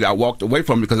opportunity. I walked away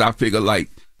from it because I figured, like,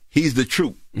 he's the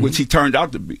truth, which he turned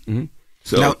out to be.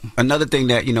 So now, another thing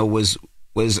that,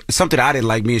 was something I didn't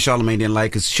like, me and Charlamagne didn't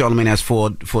like, because Charlamagne has four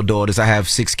daughters. I have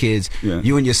 6 kids. Yeah.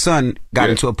 You and your son got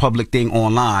into a public thing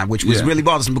online, which was really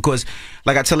bothersome because,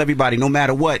 like I tell everybody, no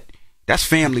matter what, that's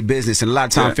family business. And a lot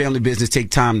of times, family business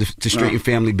take time to straighten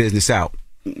family business out.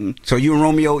 So you and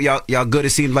Romeo, y'all good,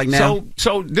 it seems like now?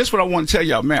 So this is what I want to tell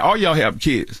y'all, man. All y'all have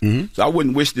kids. So I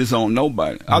wouldn't wish this on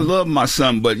nobody. I love my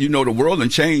son, but, the world done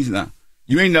changed now.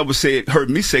 You ain't never heard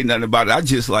me say nothing about it. I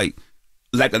just like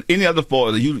any other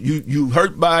father, you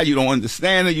hurt by it, you don't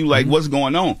understand it, you like, what's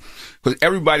going on? Because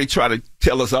everybody try to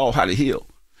tell us all how to heal.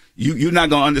 You're not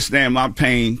going to understand my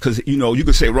pain because, you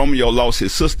could say Romeo lost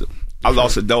his sister. I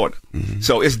lost a daughter.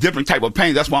 So it's different type of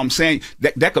pain. That's why I'm saying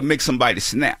that could make somebody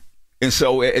snap. And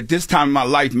so at this time in my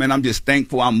life, man, I'm just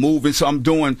thankful. I'm moving. So I'm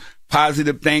doing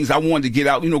positive things. I wanted to get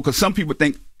out, because some people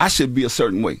think I should be a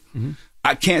certain way.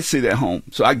 I can't sit at home.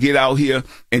 So I get out here,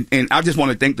 and I just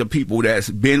want to thank the people that's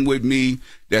been with me,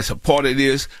 that's a part of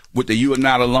this, with the You Are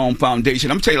Not Alone Foundation.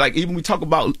 I'm telling you, like, even we talk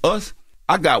about us,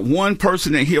 I got one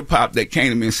person in hip-hop that came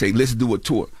to me and said, let's do a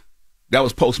tour. That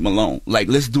was Post Malone. Like,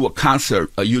 let's do a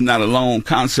concert, a You Not Alone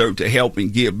concert to help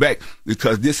and give back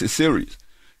because this is serious.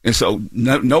 And so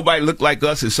nobody looked like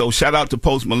us. And so shout out to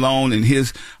Post Malone and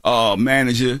his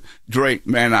manager, Drake.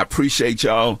 Man, I appreciate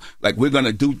y'all. Like, we're going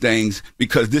to do things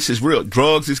because this is real.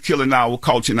 Drugs is killing our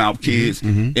culture and our kids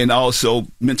and also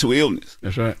mental illness.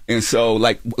 That's right. And so,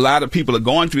 like, a lot of people are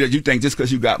going through that. You think just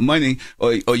because you got money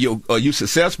or you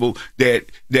successful that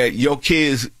your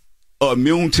kids are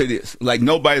immune to this. Like,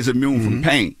 nobody's immune from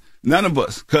pain. None of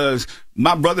us, because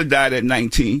my brother died at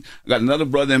 19. I got another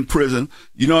brother in prison.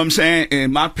 You know what I'm saying?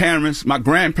 And my parents, my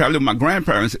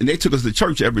grandparents, and they took us to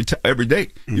church every day.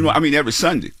 Every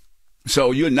Sunday.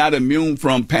 So you're not immune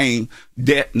from pain,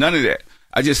 death, none of that.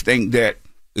 I just think that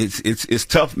it's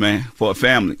tough, man, for a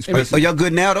family. Are y'all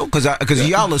good now though? Because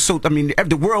y'all are so.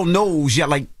 The world knows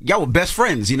y'all were best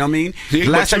friends. You know what I mean?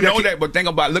 But think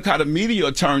about, look how the media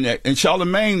turned that. And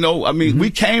Charlamagne, we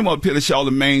came up here to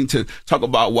Charlamagne to talk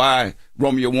about why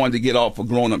Romeo wanted to get off for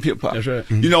growing up hip hop. That's right.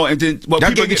 And then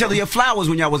y'all gave each other your flowers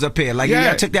when y'all was up here. Like,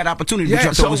 y'all took that opportunity, which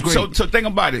I thought was great. So think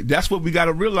about it. That's what we got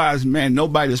to realize, man.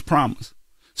 Nobody's promised.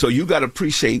 So you got to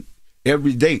appreciate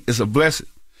every day. It's a blessing.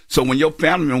 So when your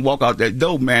family man walk out that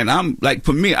door, man, I'm like,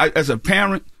 for me, as a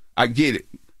parent, I get it.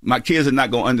 My kids are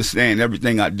not going to understand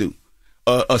everything I do.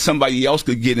 Or somebody else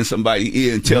could get in somebody's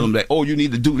ear and tell them that, oh, you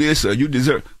need to do this or you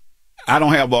deserve. I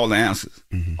don't have all the answers.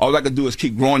 All I can do is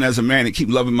keep growing as a man and keep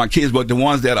loving my kids. But the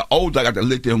ones that are old, I got to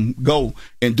let them go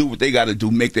and do what they got to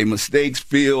do, make their mistakes,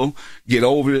 feel, get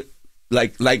over it,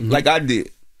 like I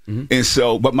did. And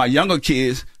so, but my younger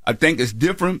kids, I think it's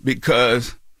different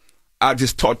because I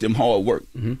just taught them hard work.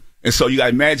 And so you got to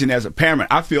imagine, as a parent,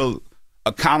 I feel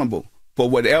accountable for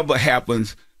whatever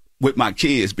happens with my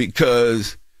kids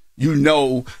because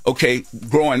okay,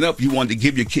 growing up, you wanted to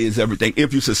give your kids everything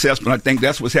if you're successful. And I think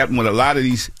that's what's happening with a lot of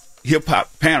these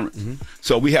hip-hop parents.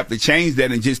 So we have to change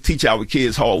that and just teach our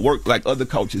kids hard work like other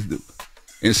cultures do.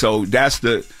 And so that's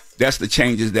the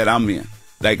changes that I'm in.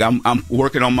 Like, I'm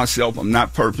working on myself. I'm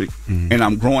not perfect. And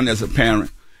I'm growing as a parent.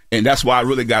 And that's why I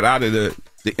really got out of the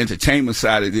entertainment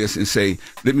side of this and say,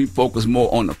 let me focus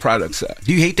more on the product side.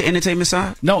 Do you hate the entertainment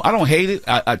side? No, I don't hate it.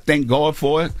 I thank God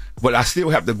for it, but I still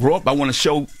have to grow up. I want to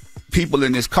show people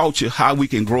in this culture how we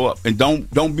can grow up, and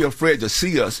don't be afraid to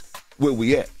see us where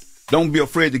we at. Don't be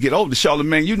afraid to get older.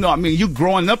 Charlamagne, you know, I mean, you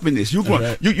growing up in this. You growing,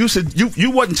 right.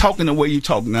 you wasn't talking the way you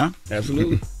talk now.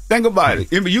 Absolutely. Think about it.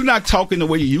 I mean, you're not talking the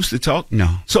way you used to talk.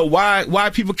 No. So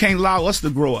why people can't allow us to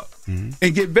grow up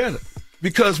and get better?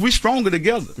 Because we're stronger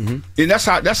together. And that's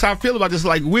how I feel about this.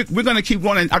 Like we're gonna keep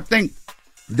going. And I think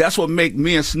that's what make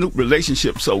me and Snoop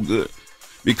relationship so good.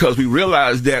 Because we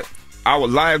realize that our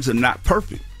lives are not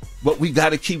perfect. But we got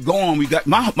to keep going. We got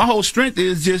my whole strength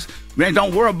is just, man,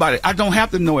 don't worry about it. I don't have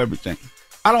to know everything.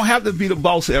 I don't have to be the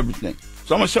boss of everything.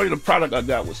 So I'm gonna show you the product I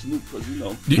got with Snoop, because you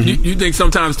know. You think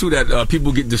sometimes too that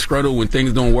people get disgruntled when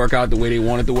things don't work out the way they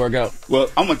want it to work out? Well,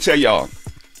 I'm gonna tell y'all,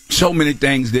 so many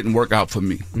things didn't work out for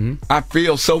me. I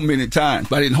failed so many times,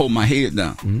 but I didn't hold my head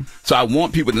down. So I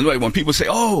want people to know that when people say,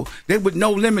 "Oh, they with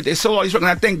No Limit, they sold all these records,"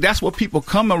 I think that's what people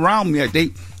come around me at.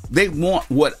 They want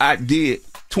what I did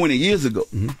 20 years ago.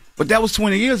 But that was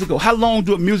 20 years ago. How long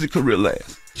do a music career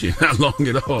last? Yeah, not long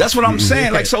at all. That's what I'm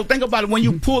saying. Like, so think about it. When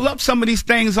you pull up some of these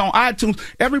things on iTunes,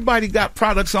 everybody got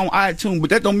products on iTunes,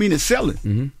 but that don't mean it's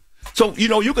selling. So, you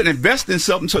know, you can invest in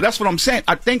something. So that's what I'm saying.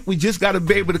 I think we just got to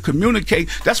be able to communicate.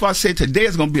 That's why I said today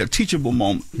is going to be a teachable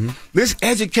moment. Let's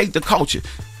educate the culture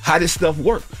how this stuff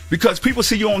works. Because people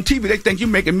see you on TV, they think you're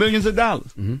making millions of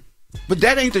dollars. But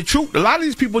that ain't the truth. A lot of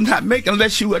these people not making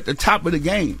unless you at the top of the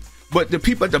game. But the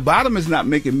people at the bottom is not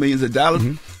making millions of dollars.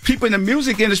 People in the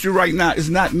music industry right now is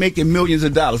not making millions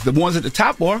of dollars. The ones at the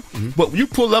top are. But when you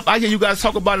pull up, I hear you guys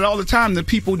talk about it all the time, the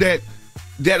people that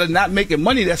are not making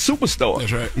money, that's superstars.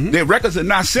 That's right. Their records are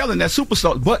not selling, that's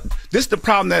superstars. But this is the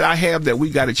problem that I have that we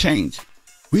got to change.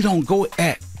 We don't go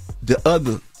at the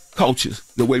other cultures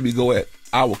the way we go at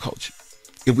our culture.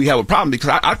 If we have a problem,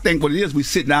 because I think what it is, we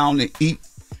sit down and eat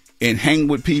and hang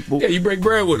with people. Yeah, you break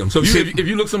bread with them. So if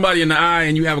you look somebody in the eye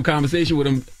and you have a conversation with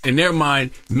them, in their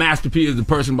mind, Master P is the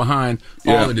person behind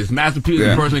all of this. Master P is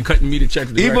the person cutting me the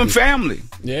checks. Even family.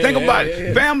 Think about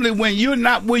it. Family, when you're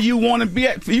not where you want to be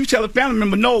at, you tell a family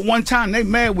member, no, at one time, they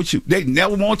mad with you. They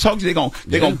never want to talk to you.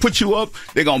 They're gonna put you up.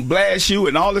 They're going to blast you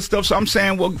and all this stuff. So I'm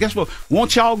saying, well, guess what?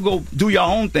 Won't y'all go do your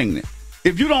own thing then?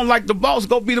 If you don't like the boss,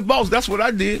 go be the boss. That's what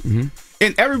I did.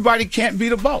 And everybody can't be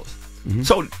the boss.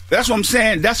 So that's what I'm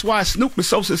saying. That's why Snoop is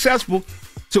so successful,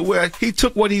 to where he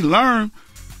took what he learned,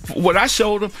 what I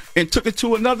showed him, and took it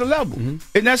to another level.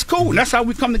 And that's cool. And that's how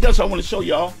we come together. So I want to show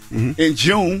y'all in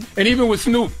June. And even with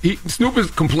Snoop, Snoop has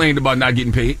complained about not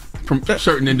getting paid from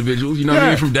certain individuals. You know what I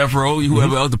mean? From Death Row,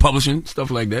 whoever else, the publishing,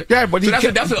 stuff like that. Yeah, but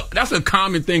so that's a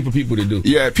common thing for people to do.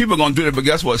 Yeah, people are going to do that. But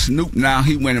guess what? Snoop now,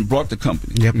 he went and brought the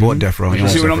company. Yeah, bought Death Row. You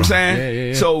see what I'm saying?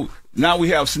 Yeah. So now we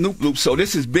have Snoop Loops. So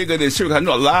this is bigger than Sugar. I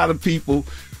know a lot of people,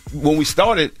 when we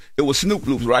started, it was Snoop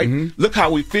Loops, right? Look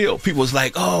how we feel. People was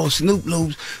like, oh, Snoop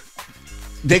Loops,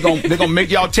 they gonna make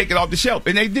y'all take it off the shelf.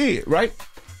 And they did, right?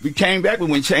 We came back, we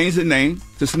went and changed the name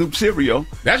to Snoop Cereal.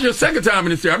 That's your second time in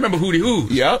this year. I remember Hootie Hoo.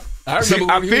 Yep. I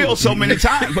feel so many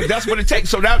times, but that's what it takes.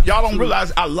 So that y'all don't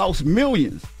realize I lost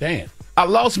millions. Damn. I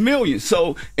lost millions.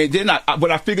 So, and then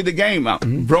I figured the game out.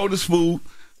 Brothers Food,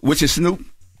 which is Snoop.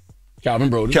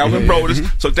 Calvin Brothers. Brothers.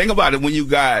 So think about it. When you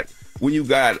got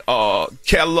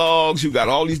catalogs, you got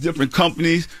all these different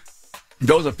companies.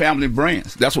 Those are family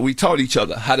brands. That's what we taught each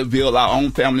other, how to build our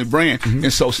own family brand.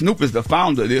 And so Snoop is the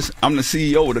founder of this. I'm the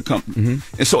CEO of the company.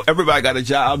 And so everybody got a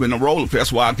job and a role.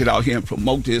 That's why I get out here and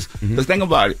promote this. Because think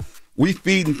about it. We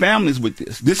feeding families with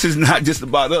this. This is not just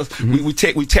about us. We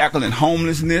tackling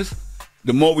homelessness.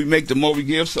 The more we make, the more we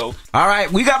give. So, all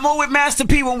right, we got more with Master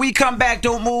P when we come back.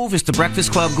 Don't move. It's the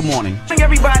Breakfast Club. Good morning,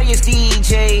 everybody. It's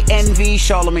DJ NV,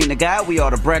 Charlamagne the Guy. We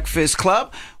are the Breakfast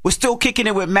Club. We're still kicking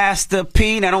it with Master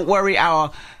P. Now, don't worry,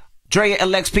 our Drea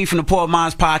LXP from the Poor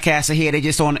Minds podcast are here. They're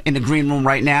just in the green room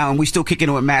right now, and we still kicking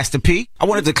it with Master P. I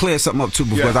wanted to clear something up too,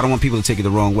 because I don't want people to take it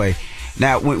the wrong way.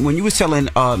 Now, when you was telling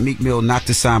Meek Mill not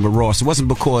to sign with Ross, it wasn't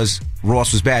because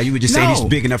Ross was bad. You were just saying he's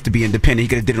big enough to be independent. He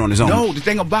could have did it on his own. No, the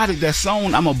thing about it, that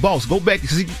song, I'm a Boss, go back,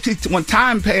 because when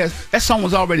time passed, that song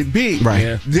was already big. Right.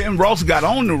 Yeah. Then Ross got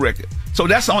on the record. So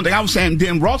that's the only thing I was saying.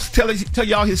 Then Ross tell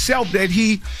y'all himself that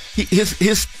his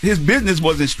business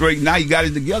wasn't straight. Now he got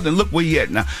it together, and look where he at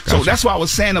now. Gotcha. So that's what I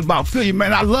was saying about Philly,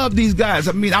 man. I love these guys.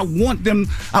 I mean, I want them.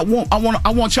 I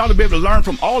want y'all to be able to learn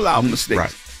from all our mistakes.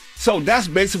 Right. So that's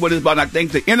basically what it's about. And I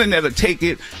think the internet will take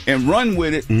it and run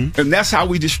with it, and that's how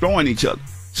we destroying each other.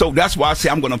 So that's why I say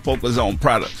I'm going to focus on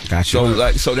products.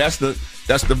 Gotcha. So that's the.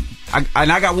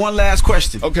 I got one last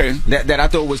question. Okay. That I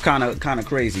thought was kind of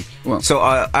crazy. Well,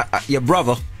 so your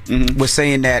brother was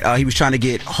saying that he was trying to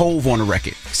get Hove on the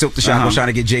record. Silk the Shocker was trying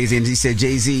to get Jay-Z, and he said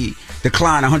Jay-Z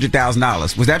declined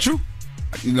 $100,000. Was that true?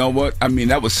 You know what? I mean,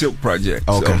 that was Silk Project.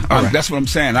 Okay. So, that's what I'm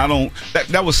saying.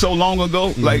 That was so long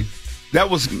ago. Like, That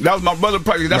was my brother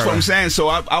project. That's what I'm saying. So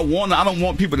I don't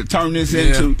want people to turn this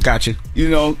into. Gotcha. You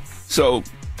know. So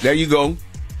there you go.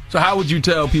 So how would you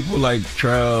tell people like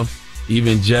Trail,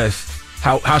 even Jess,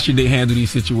 how should they handle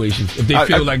these situations if they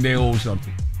feel like they owe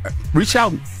something? Reach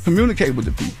out, communicate with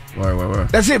the people. Right.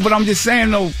 That's it. But I'm just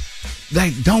saying though,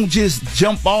 like don't just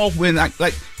jump off when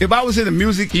like if I was in the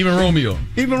music, even Romeo,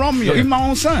 even my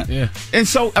own son. Yeah. And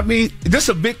so I mean, this is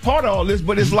a big part of all this,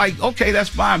 but it's like okay, that's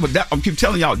fine. But I keep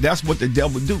telling y'all, that's what the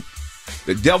devil do.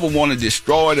 The devil want to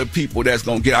destroy the people that's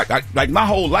gonna get like my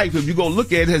whole life. If you go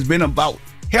look at it, has been about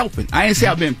helping. I ain't say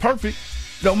I've been perfect.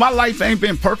 No, my life ain't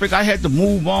been perfect. I had to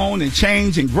move on and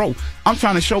change and grow. I'm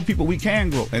trying to show people we can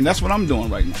grow, and that's what I'm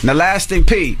doing right now. Now, last thing,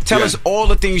 P, tell us all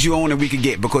the things you own and we can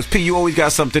get, because P, you always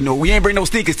got something new. We ain't bring no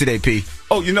sneakers today, P.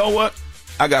 Oh, you know what?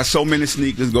 I got so many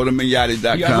sneakers. Go to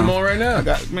Minyati.com. You got them on right now? I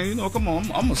got, man, you know, come on.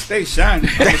 I'm going to stay shining.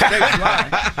 I'm going to stay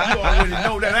flying. You already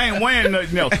know that. I ain't wearing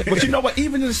nothing else. But you know what?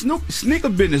 Even in the sneaker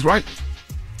business, right?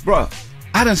 Bruh,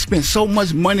 I done spent so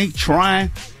much money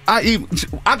trying.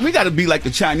 We got to be like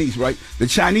the Chinese, right? The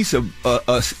Chinese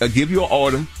give you an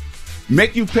order,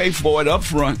 make you pay for it up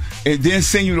front, and then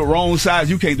send you the wrong size.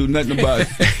 You can't do nothing about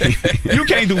it. You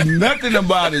can't do nothing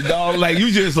about it, dog. Like,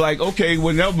 you just like, okay,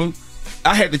 whenever.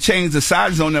 I had to change the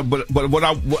sizes on that, but what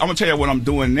I'm going to tell you what I'm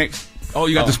doing next. Oh,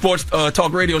 you got the sports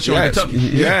talk radio show in Kentucky.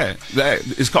 Yeah,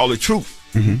 it's called The Truth.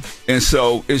 And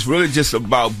so it's really just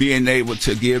about being able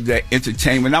to give that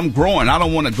entertainment. I'm growing. I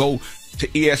don't want to go to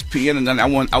ESPN and then I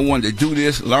wanted to do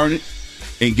this, learn it,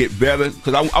 and get better,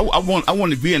 because I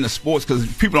want to be in the sports,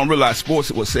 because people don't realize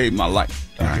sports will save my life.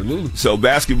 Absolutely. So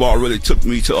basketball really took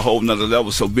me to a whole nother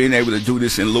level. So being able to do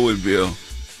this in Louisville,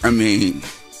 I mean,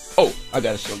 I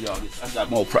gotta show y'all this. I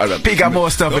got more product. P got more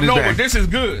stuff in his bag. No, but this is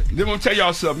good. They're gonna tell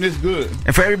y'all something. This is good.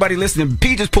 And for everybody listening,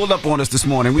 P just pulled up on us this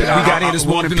morning. We got here this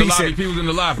morning. P said,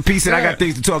 P said, I got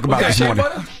things to talk about this morning.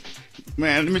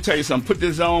 Man, let me tell you something. Put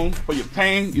this on for your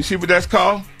pain. You see what that's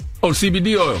called? Oh,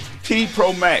 CBD oil. P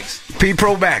Pro Max. P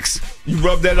Pro Max. You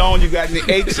rub that on, you got any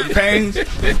aches and pains?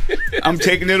 I'm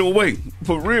taking it away.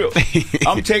 For real.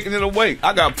 I'm taking it away.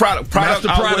 I got product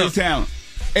outweighs talent.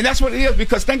 And that's what it is,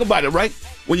 because think about it, right?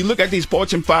 When you look at these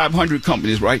Fortune 500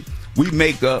 companies, right, we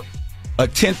make up a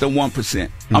tenth of 1%.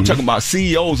 I'm talking about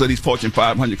CEOs of these Fortune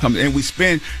 500 companies, and we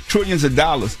spend trillions of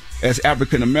dollars as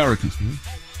African Americans.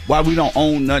 Why we don't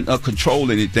own nothing or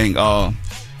control anything?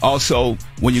 Also,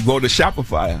 when you go to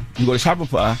Shopify,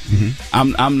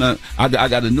 I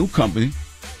got a new company.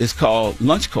 It's called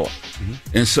Lunch Cart.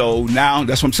 And so now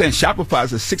that's what I'm saying. Shopify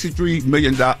is a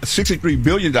 $63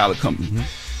 billion company.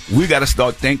 We got to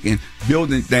start thinking,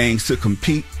 building things to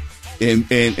compete and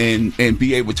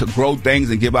be able to grow things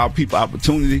and give our people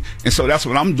opportunity. And so that's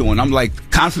what I'm doing. I'm like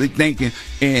constantly thinking,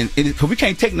 because we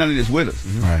can't take none of this with us.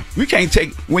 Right. We can't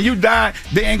take, when you die,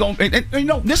 they ain't going to, and you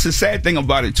know, this is the sad thing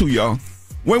about it too, y'all.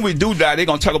 When we do die, they're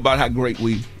going to talk about how great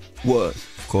we was.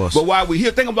 Of course. But while we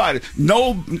here, think about it.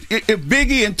 No, if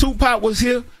Biggie and Tupac was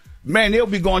here, man, they'll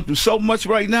be going through so much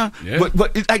right now. Yeah.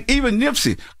 But it's like even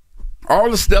Nipsey,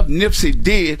 all the stuff Nipsey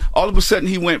did, all of a sudden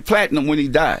he went platinum when he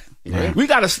died. Yeah. We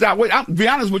got to stop. Wait, I'll be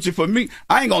honest with you. For me,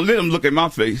 I ain't going to let them look at my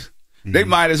face. They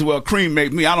might as well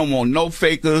cremate me. I don't want no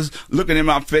fakers looking in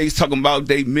my face talking about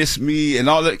they miss me and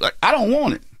all that. Like, I don't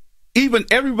want it. Even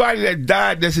everybody that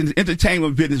died that's in the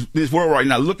entertainment business, this world right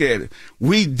now, look at it.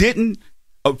 We didn't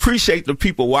appreciate the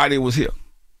people while they was here.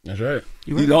 That's right.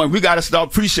 You know, and we got to start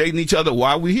appreciating each other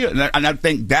while we're here. And I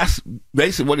think that's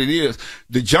basically what it is.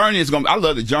 The journey is going to be, I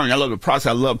love the journey. I love the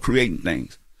process. I love creating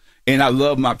things. And I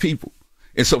love my people.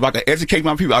 And so if I can educate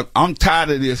my people, I'm tired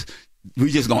of this.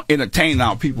 We just going to entertain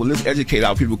our people. Let's educate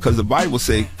our people, because the Bible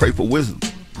say, pray for wisdom.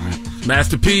 Right.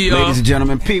 Master P, ladies and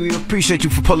gentlemen, P, we appreciate you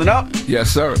for pulling up.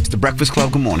 Yes, sir. It's the Breakfast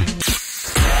Club. Good morning. It's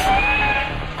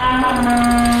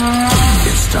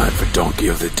time for Donkey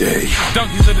of the Day.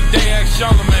 Donkeys of the Day, ask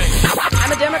Charlamagne.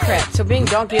 I'm a Democrat, so being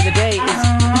Donkey of the Day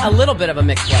is a little bit of a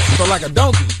mixed one. So like a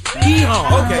donkey.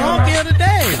 Yeehaw. Okay. Donkey of the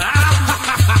Day.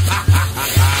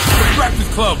 The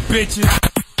Breakfast Club, bitches.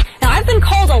 Now, I've been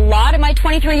called a lot in my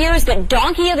 23 years, but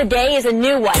Donkey of the Day is a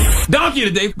new one. Donkey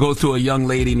of the Day goes to a young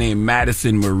lady named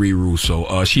Madison Marie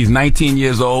Russo. She's 19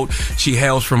 years old. She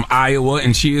hails from Iowa,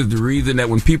 and she is the reason that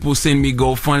when people send me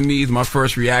GoFundMes, my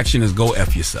first reaction is go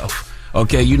F yourself.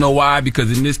 Okay, you know why?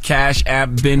 Because in this Cash App,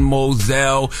 Venmo,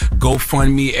 Zelle,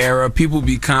 GoFundMe era, people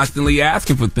be constantly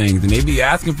asking for things, and they be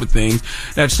asking for things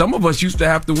that some of us used to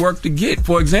have to work to get.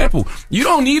 For example, you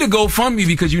don't need a GoFundMe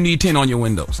because you need 10 on your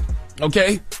windows.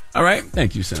 Okay? All right,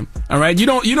 thank you, Sim. All right, you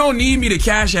don't need me to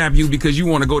cash app you because you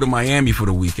want to go to Miami for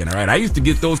the weekend. All right, I used to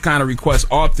get those kind of requests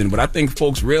often, but I think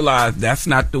folks realize that's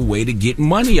not the way to get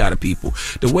money out of people.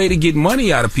 The way to get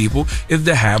money out of people is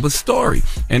to have a story,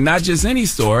 and not just any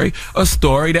story, a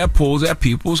story that pulls at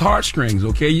people's heartstrings.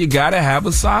 Okay, you gotta have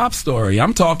a sob story.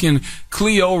 I'm talking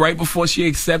Cleo right before she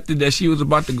accepted that she was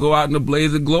about to go out in a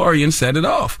blaze of glory and set it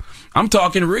off. I'm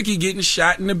talking Ricky getting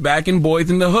shot in the back and Boys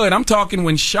in the Hood. I'm talking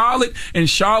when Charlotte and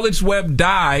Charlotte's Web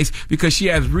dies because she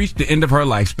has reached the end of her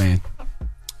lifespan.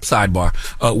 Sidebar,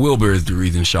 Wilbur is the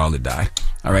reason Charlotte died.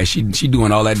 All right, she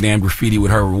doing all that damn graffiti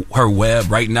with her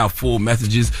web, writing out full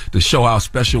messages to show how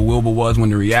special Wilbur was when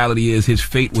the reality is his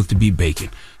fate was to be bacon.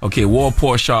 Okay, war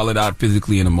poured Charlotte out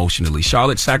physically and emotionally.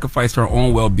 Charlotte sacrificed her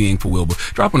own well-being for Wilbur,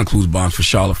 dropping the clues bombs for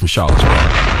Charlotte from Charlotte's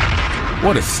Web.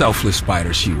 What a selfless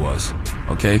spider she was,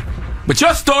 okay? But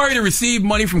your story to receive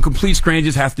money from complete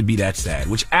strangers has to be that sad,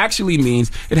 which actually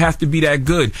means it has to be that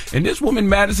good. And this woman,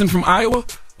 Madison from Iowa,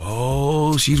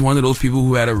 oh, she's one of those people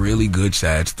who had a really good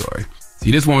sad story. See,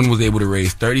 this woman was able to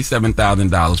raise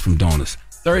 $37,000 from donors.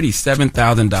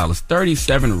 $37,000,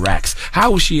 37 racks. How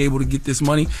was she able to get this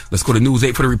money? Let's go to News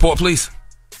 8 for the report, please.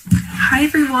 Hi,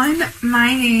 everyone.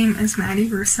 My name is Maddie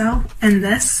Russo, and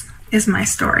this is my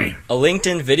story. A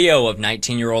LinkedIn video of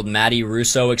 19-year-old Maddie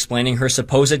Russo explaining her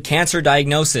supposed cancer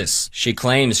diagnosis. She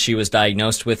claims she was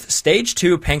diagnosed with stage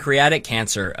 2 pancreatic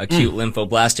cancer, acute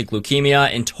lymphoblastic leukemia,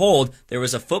 and told there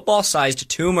was a football-sized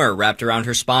tumor wrapped around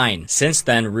her spine. Since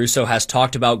then, Russo has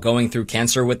talked about going through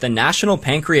cancer with the National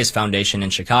Pancreas Foundation in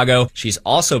Chicago. She's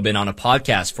also been on a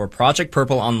podcast for Project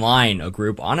Purple Online, a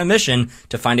group on a mission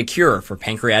to find a cure for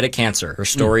pancreatic cancer. Her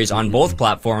stories on both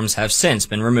platforms have since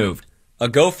been removed. A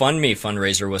GoFundMe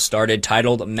fundraiser was started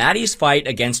titled Maddie's Fight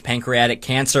Against Pancreatic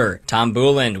Cancer. Tom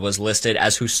Bouland was listed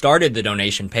as who started the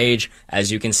donation page.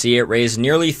 As you can see, it raised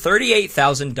nearly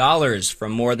 $38,000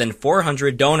 from more than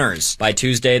 400 donors. By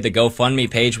Tuesday, the GoFundMe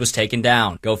page was taken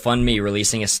down. GoFundMe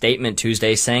releasing a statement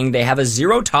Tuesday saying they have a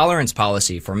zero-tolerance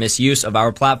policy for misuse of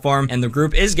our platform, and the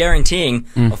group is guaranteeing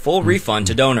a full refund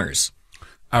to donors.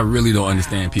 I really don't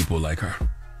understand people like her.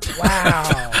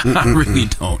 Wow. I really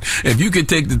don't. If you could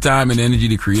take the time and energy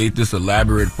to create this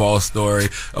elaborate false story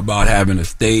about having a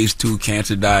stage 2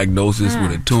 cancer diagnosis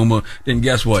with a tumor, then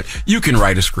guess what? You can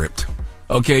write a script.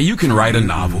 Okay, you can write a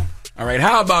novel. All right,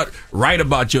 how about write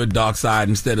about your dark side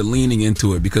instead of leaning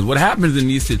into it? Because what happens in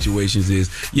these situations is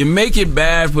you make it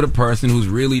bad for the person who's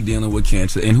really dealing with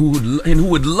cancer and who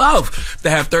would love to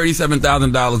have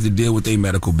 $37,000 to deal with their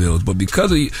medical bills. But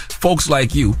because of folks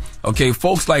like you, okay,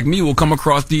 folks like me will come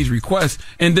across these requests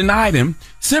and deny them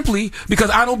simply because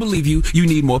I don't believe you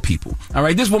need more people. All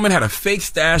right, this woman had a fake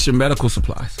stash of medical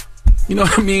supplies. You know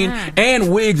what I mean?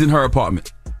 And wigs in her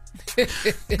apartment.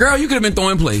 Girl, you could have been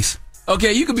throwing plays.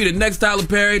 Okay, you could be the next Tyler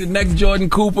Perry, the next Jordan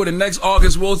Cooper, the next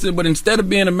August Wilson, but instead of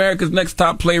being America's next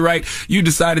top playwright, you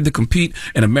decided to compete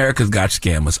in America's Got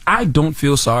Scammers. I don't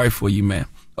feel sorry for you, man.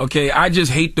 Okay, I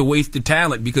just hate the wasted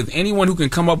talent because anyone who can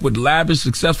come up with lavish,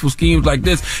 successful schemes like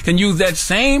this can use that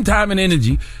same time and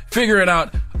energy figuring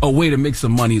out a way to make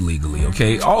some money legally,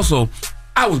 okay? Also,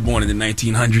 I was born in the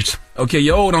 1900s. Okay,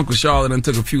 your old Uncle Charlotte done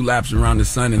took a few laps around the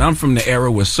sun, and I'm from the era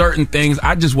where certain things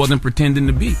I just wasn't pretending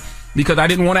to be. Because I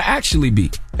didn't want to actually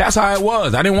be. That's how it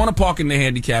was. I didn't want to park in the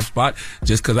handicap spot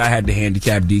just because I had the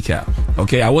handicap decal.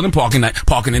 Okay, I wasn't parking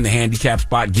in the handicap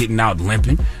spot, getting out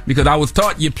limping. Because I was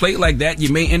taught you play like that, you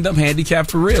may end up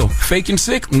handicapped for real. Fake and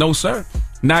sick? No, sir.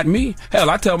 Not me. Hell,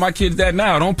 I tell my kids that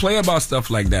now. Don't play about stuff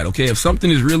like that, okay? If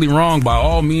something is really wrong, by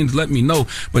all means, let me know.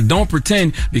 But don't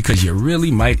pretend because you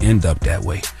really might end up that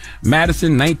way.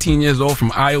 Madison, 19 years old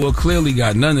from Iowa, clearly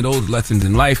got none of those lessons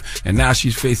in life. And now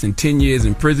she's facing 10 years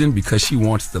in prison because she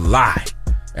wants to lie.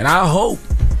 And I hope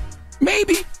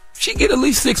maybe she get at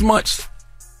least 6 months.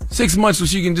 6 months so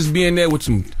she can just be in there with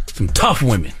some tough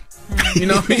women. You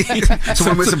know what I mean?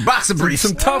 some boxer briefs.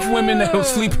 Some tough women that will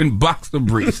sleep in boxer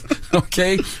briefs.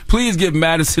 Okay? Please give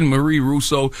Madison Marie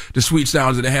Russo the sweet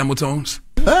sounds of the Hamiltons.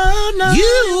 You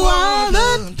are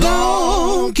the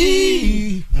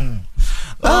donkey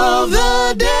of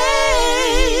the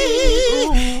day.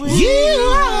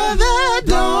 You are the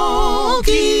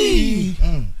donkey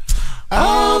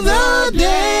of the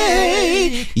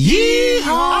day.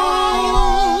 Yeehaw.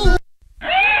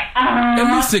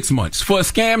 At least 6 months. For a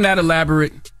scam that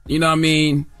elaborate, you know what I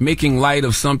mean, making light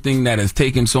of something that has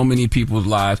taken so many people's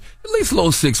lives, at least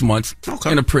low 6 months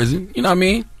in a prison, you know what I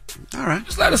mean? All right.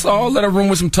 Just let a room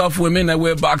with some tough women that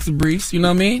wear boxer briefs, you know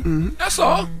what I mean? Mm-hmm. That's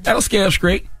all. That'll scare us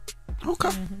straight. Okay.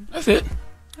 That's it.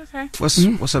 Okay.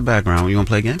 What's her background? You want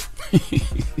to play a game?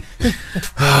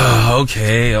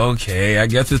 Okay. I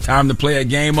guess it's time to play a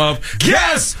game of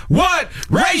Guess What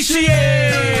Race She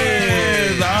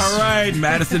Is? All right.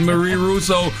 Madison Marie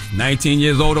Russo, 19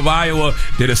 years old of Iowa,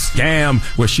 did a scam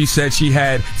where she said she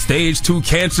had stage 2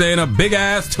 cancer and a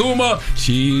big-ass tumor.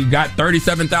 She got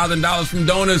 $37,000 from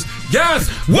donors. Guess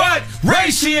what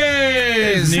race she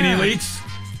is? Nene Leaks?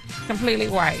 Completely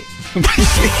white.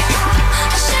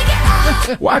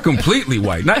 Why completely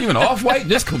white? Not even off-white,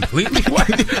 just completely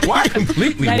white? Why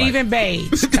completely white? Not even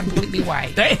beige. Completely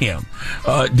white. Damn.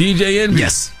 DJ Envy?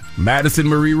 Yes. Madison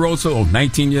Marie Russo,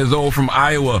 19 years old from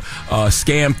Iowa,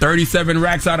 scammed 37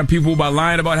 racks out of people by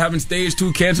lying about having stage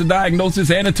 2 cancer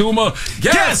diagnosis and a tumor.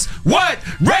 Guess what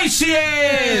race she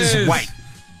is? White.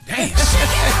 Damn.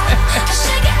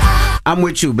 I'm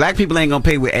with you. Black people ain't gonna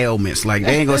pay with ailments. Like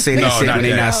they ain't gonna say they sick when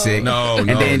they not sick. No.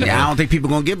 Then I don't think people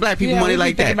gonna give black people money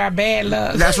like that. About bad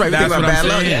luck. That's right. We think about bad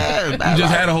luck. Yeah, Yeah, you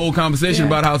just had a whole conversation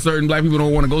about how certain black people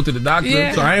don't want to go to the doctor.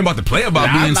 Yeah. So I ain't about to play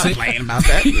about being sick. I'm not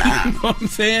playing about that. Nah. You know what I'm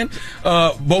saying?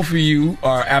 Both of you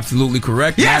are absolutely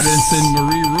correct. Yes! Madison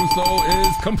Marie Russo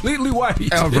is completely white.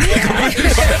 What do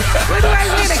I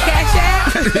win? A cash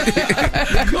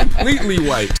out? Completely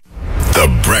white.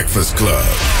 The Breakfast Club.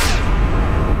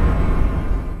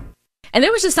 And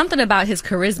there was just something about his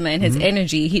charisma and his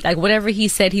energy. He, like, whatever he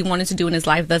said he wanted to do in his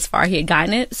life thus far, he had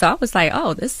gotten it. So I was like,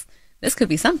 oh, this could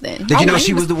be something. Did you know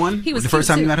she was the one? He was the first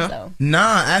time you met her? So.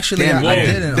 Nah, actually, I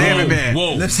didn't. Damn it, man.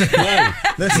 Whoa. Listen,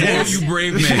 you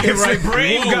brave man. Right,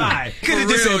 brave guy. Could have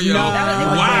just said, yo.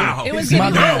 Wow. It was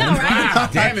my bad.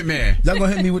 bad. Damn it, man. Y'all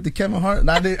gonna hit me with the Kevin Hart?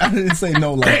 I didn't say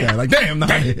no like that. Like, damn, nah.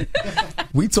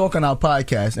 We talk on our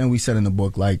podcast, and we said in the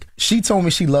book, like, she told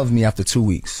me she loved me after 2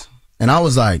 weeks. And I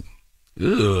was like,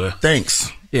 ugh,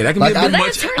 thanks. Yeah, that can like, be a bit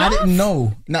much. Turn I off? didn't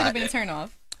know. Could have been a turn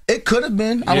off. It could have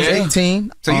been. I was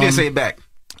 18. So you didn't say it back?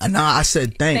 Nah, I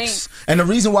said thanks. And the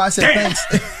reason why I said thanks.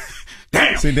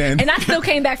 Damn. See, Dan. And I still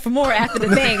came back for more after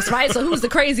the thanks, right? So who's the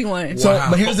crazy one? So,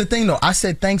 but here's the thing, though. I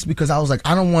said thanks because I was like,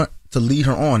 I don't want to lead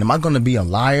her on. Am I going to be a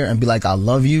liar and be like, I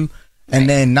love you, and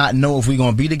then not know if we're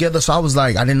going to be together? So I was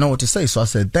like, I didn't know what to say. So I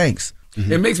said thanks.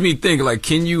 It makes me think, like,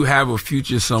 can you have a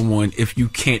future with someone if you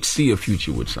can't see a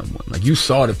future with someone? Like, you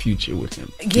saw the future with him.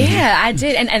 Yeah, I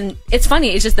did. And it's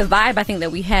funny. It's just the vibe I think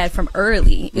that we had from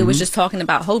early. It was just talking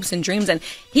about hopes and dreams. And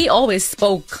he always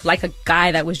spoke like a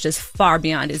guy that was just far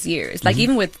beyond his years. Like,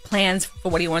 even with plans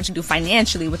for what he wanted to do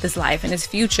financially with his life and his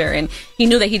future. And he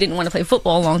knew that he didn't want to play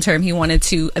football long term. He wanted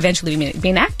to eventually be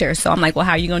an actor. So I'm like, well,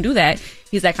 how are you going to do that?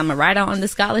 He's like, I'm going to ride out on the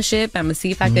scholarship. I'm going to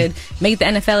see if I could make the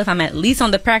NFL. If I'm at least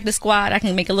on the practice squad, I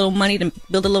can make a little money to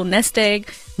build a little nest egg,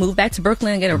 move back to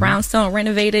Brooklyn, get a brownstone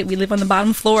renovated. We live on the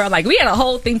bottom floor. Like, we had a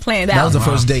whole thing planned out. That was the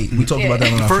first date. We talked about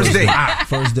that on our first date.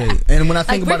 First date. And when I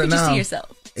think about it now, you see yourself?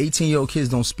 18-year-old kids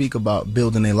don't speak about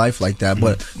building their life like that.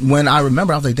 But when I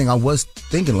remember, I was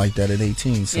thinking like that at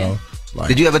 18. So. Yeah. Like,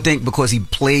 did you ever think because he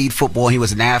played football, he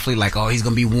was an athlete, like, oh, he's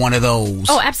going to be one of those?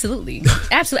 Oh, absolutely.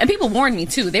 Absolutely. And people warned me,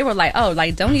 too. They were like, oh,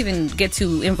 like, don't even get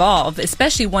too involved,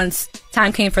 especially once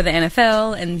time came for the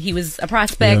NFL and he was a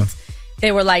prospect. Yeah.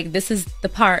 They were like, this is the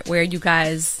part where you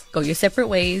guys go your separate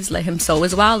ways, let him sow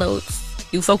his wild oats.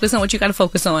 You focus on what you got to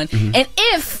focus on. And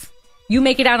if you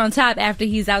make it out on top after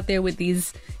he's out there with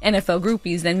these NFL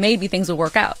groupies, then maybe things will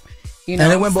work out. You know,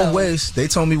 and it went both ways. They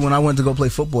told me when I went to go play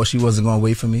football, she wasn't going to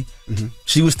wait for me.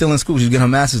 She was still in school. She was getting her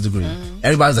master's degree.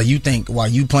 Everybody's like, you think while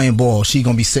you playing ball, she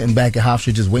going to be sitting back at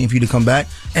Hofstra just waiting for you to come back?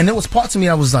 And there was parts of me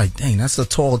I was like, dang, that's a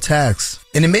tall task.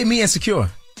 And it made me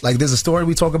insecure. Like, there's a story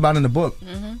we talk about in the book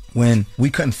when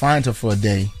we couldn't find her for a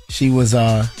day. She was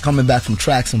coming back from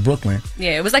tracks in Brooklyn.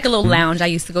 Yeah, it was like a little lounge I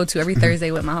used to go to every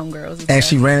Thursday with my homegirls. And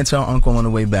she ran into her uncle on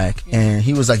the way back. And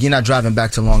he was like, you're not driving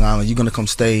back to Long Island. You're going to come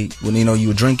stay when, you know, you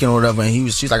were drinking or whatever.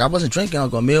 And she's like, I wasn't drinking,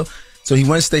 Uncle Emil. So he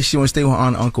went to stay. She went to stay with her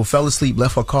aunt and uncle, fell asleep,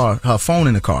 left her phone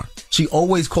in the car. She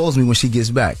always calls me when she gets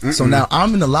back. So now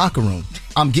I'm in the locker room.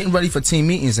 I'm getting ready for team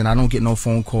meetings, and I don't get no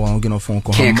phone call.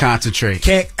 Can't concentrate.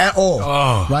 Can't at all.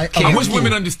 Oh, right? I wish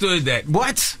women understood that.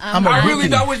 What? I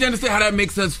wish they understood how that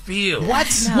makes us feel. What?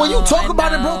 No, when you talk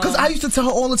about it, bro, because I used to tell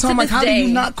her all the time, like, how do you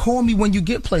not call me when you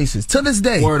get places? To this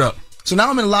day. Word up. So now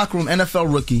I'm in the locker room,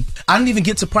 NFL rookie. I didn't even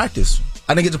get to practice.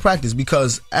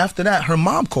 Because after that, her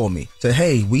mom called me. Said,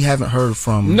 hey, we haven't heard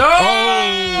from... No!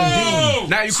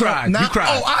 Now you cried. You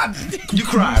cried. You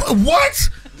cried. What?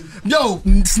 Yo,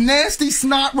 nasty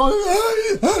snot.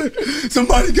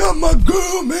 Somebody got my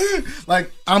girl, man.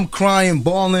 Like, I'm crying,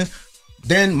 bawling.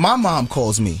 Then my mom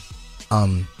calls me.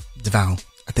 DeVal,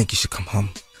 I think you should come home.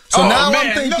 So now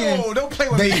I'm thinking, no, don't play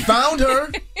with they found her,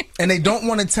 and they don't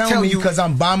want to tell me because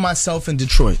I'm by myself in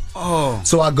Detroit. Oh.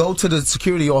 So I go to the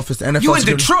security office, the NFL You in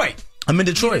security. Detroit? I'm in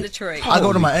Detroit. You're in Detroit. I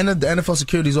go to the NFL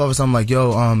security's office. I'm like,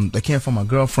 yo, they can't find my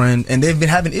girlfriend, and they've been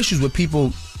having issues with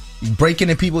people breaking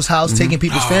in people's house, taking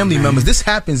people's family members. This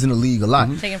happens in the league a lot.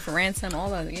 Taking for ransom,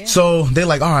 all of it. Yeah. So they're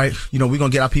like, all right, we're gonna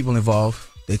get our people involved.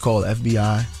 They called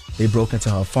FBI. They broke into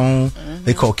her phone.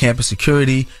 They called campus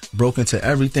security. Broke into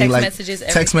everything.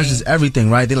 Text messages,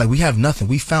 everything. Right? They're like, we have nothing.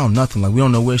 We found nothing. Like, we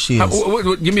don't know where she is.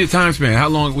 Give me the time span. How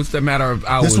long? What's that matter of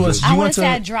hours? I want to say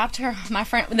I dropped her. My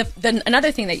friend.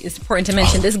 Another thing that is important to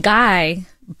mention. This guy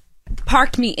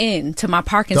parked me in to my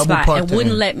parking spot and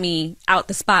wouldn't let me out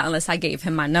the spot unless I gave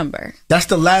him my number. That's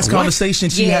the last conversation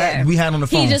we had on the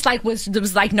phone. He just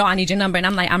was like, no, I need your number, and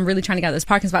I'm like, I'm really trying to get out of this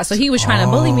parking spot. So he was trying to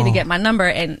bully me to get my number,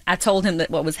 and I told him that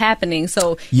what was happening.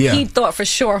 So he thought for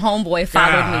sure homeboy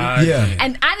followed me. Yeah.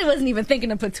 And I wasn't even thinking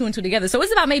to put two and two together. So it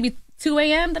was about maybe 2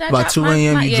 a.m. that I dropped 2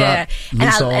 a.m. you dropped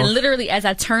and literally as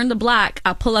I turned the block,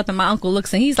 I pull up and my uncle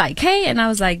looks and he's like, hey, and I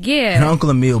was like, yeah. And Uncle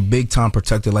Emil, big time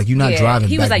protector. Like, you're not driving.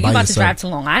 He was like, you about to drive to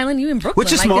Long Island? You in Brooklyn?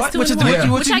 Which is smart. Which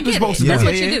I get it. That's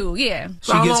what you do. Yeah.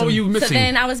 So how long were you missing? So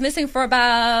then I was missing for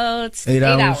about 8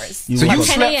 hours. So you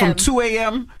slept from 2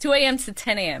 a.m. 2 a.m. to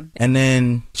 10 a.m. And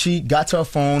then she got to her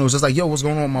phone. It was just like, yo, what's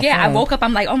going on with my phone? Yeah, I woke up.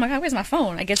 I'm like, oh my God, where's my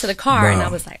phone? I get to the car and I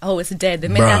was like, oh, it's dead. The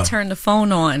minute I turned the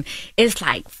phone on, it's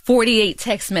like 48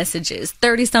 text messages.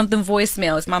 30-something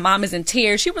voicemails. My mom is in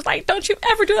tears. She was like, don't you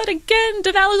ever do that again.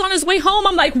 DeVal is on his way home.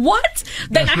 I'm like, what?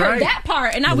 Then I heard that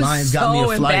part and I was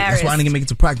so embarrassed. That's why I didn't make it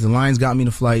to practice. The Lions got me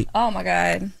the flight. Oh my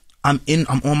God. I'm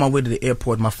on my way to the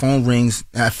airport. My phone rings.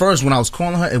 At first, when I was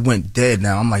calling her, it went dead.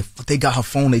 Now I'm like, they got her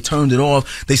phone. They turned it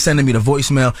off. They sending me the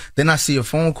voicemail. Then I see a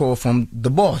phone call from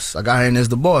the boss. I got her in as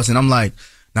the boss, and I'm like,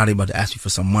 now they about to ask me for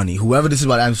some money. Whoever this is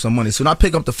about to ask me for some money. So when I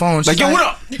pick up the phone, she's like, yo, what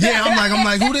up? Yeah, I'm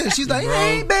like, who this? She's like,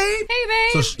 hey, babe.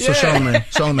 Hey, babe. So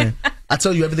Charlamagne, I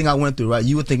tell you everything I went through, right?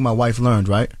 You would think my wife learned,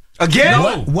 right?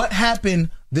 Again? What happened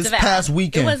this past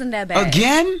weekend? It wasn't that bad.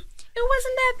 Again? It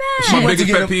wasn't that bad. My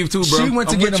biggest pet peeve too, bro. She went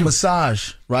to get a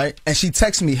massage, right? And she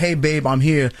texted me, hey, babe, I'm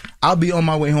here. I'll be on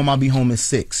my way home. I'll be home at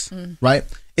 6, right?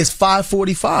 It's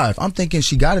 5:45. I'm thinking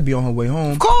she got to be on her way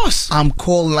home. Of course. I'm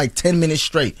calling like 10 minutes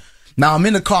straight. Now I'm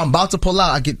in the car. I'm about to pull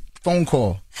out. I get phone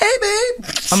call. Hey, babe.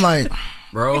 I'm like,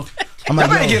 bro. I'm like,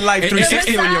 I better get Life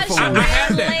 360 on your phone. I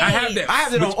have that. I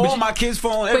have it on all my kids'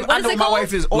 phones. I know my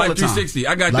wife is all Life the time. 360.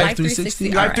 I got Life that. 360.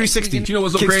 Life 360. You know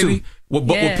what's so crazy? What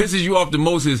pisses you off the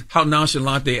most is how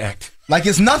nonchalant they act. Like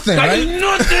it's nothing, like right? It's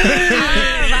nothing. All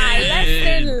right,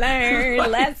 lesson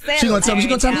learned. Lesson She's gonna tell me,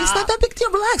 learned, it's not that big deal.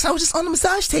 Relax. I was just on the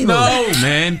massage table. No,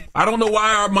 man. I don't know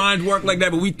why our minds work like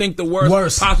that, but we think the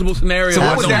worst possible scenario. So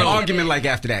what was that argument like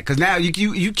after that? Because now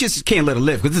you just can't let her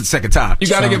live because it's the second time. You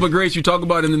got to give her grace. You talk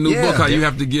about in the new book how you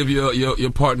have to give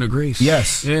your partner grace.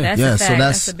 Yes. That's a fact. So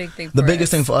that's a big thing for the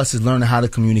biggest us. thing for us is learning how to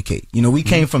communicate. You know, we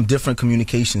came from different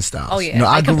communication styles. Oh yeah, you know,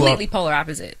 like completely polar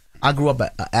opposite. I grew up an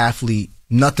athlete.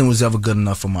 Nothing was ever good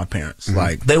enough for my parents.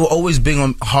 Like they were always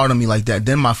hard on me like that.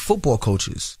 Then my football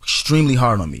coaches, extremely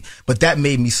hard on me. But that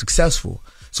made me successful.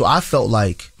 So I felt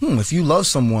like, if you love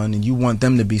someone and you want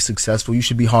them to be successful, you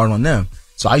should be hard on them.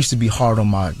 So I used to be hard on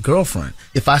my girlfriend.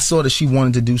 If I saw that she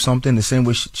wanted to do something, the same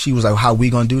way she was like, how we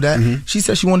gonna do that? She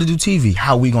said she wanted to do TV.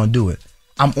 How we gonna do it?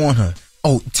 I'm on her.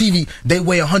 Oh, TV, they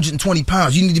weigh 120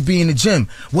 pounds. You need to be in the gym.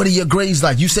 What are your grades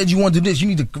like? You said you want to do this. You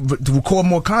need to record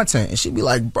more content. And she'd be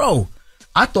like, bro,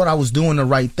 I thought I was doing the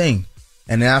right thing.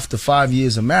 And after 5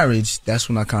 years of marriage, that's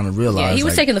when I kind of realized. Yeah, he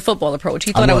was taking the football approach.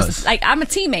 He thought I was like, I'm a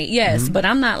teammate, yes, but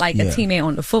I'm not like a teammate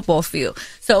on the football field.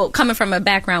 So coming from a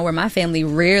background where my family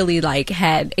rarely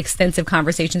had extensive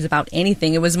conversations about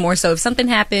anything, it was more so if something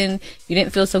happened, you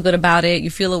didn't feel so good about it, you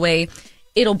feel away,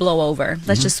 it'll blow over.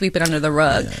 Let's just sweep it under the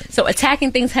rug. Yeah. So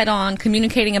attacking things head on,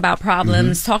 communicating about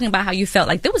problems, talking about how you felt.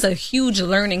 Like there was a huge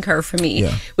learning curve for me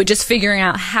with just figuring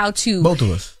out how to both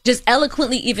of us just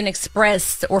eloquently even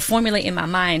express or formulate in my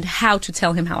mind how to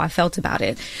tell him how I felt about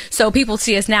it. So people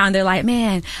see us now and they're like,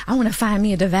 man, I want to find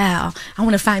me a DeVal. I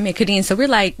want to find me a Kadeen. So we're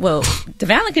like, well,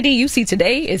 DeVal and Kadeen you see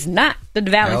today is not the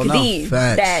DeVal and Kadeen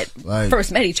that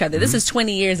first met each other. This is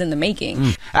 20 years in the making.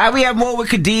 All right, we have more with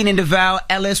Kadeen and DeVal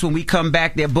Ellis when we come back.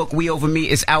 Their book, We Over Me,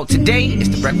 is out today. It's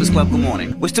The Breakfast Club. Good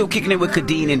morning. We're still kicking it with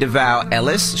Kadeen and DeVal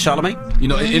Ellis. Charlamagne? You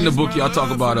know, in the book, y'all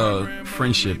talk about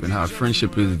friendship and how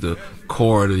friendship is the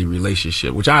core of the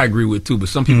relationship, which I agree with too. But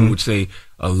some people would say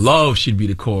love should be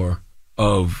the core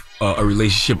of a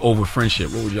relationship over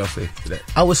friendship. What would y'all say to that?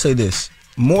 I would say this.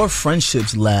 More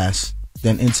friendships last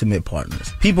than intimate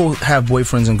partners. People have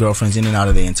boyfriends and girlfriends in and out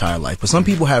of their entire life. But some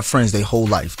people have friends their whole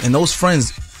life. And those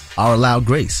friends are allowed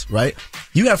grace, right?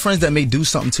 You have friends that may do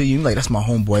something to you, like, that's my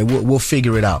homeboy, we'll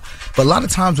figure it out. But a lot of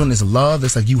times when it's love,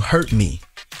 it's like, you hurt me.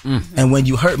 And when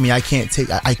you hurt me, I can't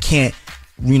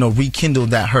rekindle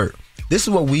that hurt. This is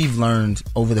what we've learned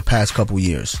over the past couple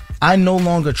years. I no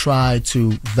longer try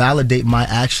to validate my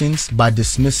actions by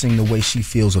dismissing the way she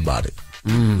feels about it.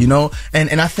 You know?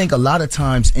 And I think a lot of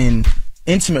times in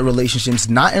intimate relationships,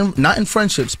 not in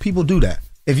friendships, people do that.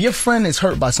 If your friend is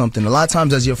hurt by something, a lot of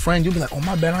times as your friend, you'll be like, oh,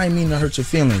 my bad, I didn't mean to hurt your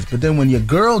feelings. But then when your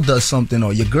girl does something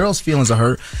or your girl's feelings are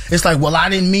hurt, it's like, well, I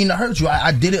didn't mean to hurt you.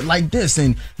 I did it like this,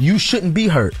 and you shouldn't be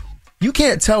hurt. You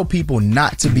can't tell people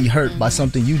not to be hurt by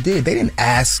something you did. They didn't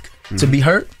ask to be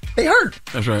hurt. They hurt.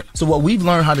 That's right. So what we've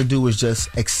learned how to do is just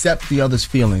accept the other's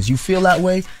feelings. You feel that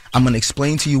way, I'm going to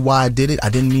explain to you why I did it. I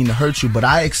didn't mean to hurt you, but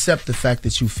I accept the fact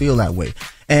that you feel that way.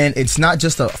 And it's not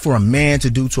just for a man to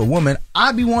do to a woman.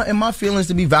 I be wanting my feelings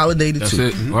to be validated too.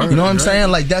 It. You know what I'm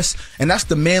saying? Like that's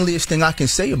the manliest thing I can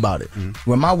say about it.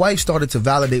 When my wife started to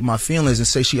validate my feelings and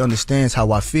say she understands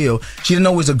how I feel, she didn't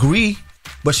always agree,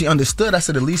 but she understood. I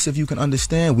said, at least if you can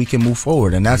understand, we can move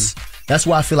forward. And that's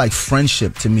why I feel like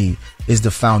friendship to me is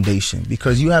the foundation,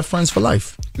 because you have friends for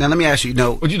life. Now, let me ask you,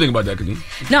 what do you think about that, Kadeem?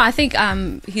 No, I think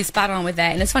he's spot on with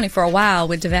that. And it's funny, for a while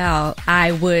with DeVal,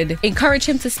 I would encourage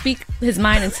him to speak his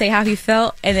mind and say how he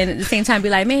felt, and then at the same time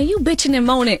be like, man, you bitching and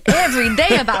moaning every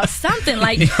day about something.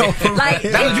 Like, that's what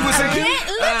you would say?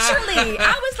 Literally.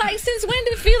 I was like, since when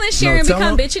did feeling sharing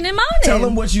become bitching and moaning? Tell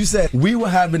him what you said. We were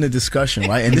having a discussion,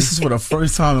 right? And this is for the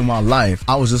first time in my life.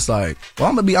 I was just like, well,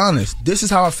 I'm going to be honest. This is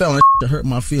how I felt, and it hurt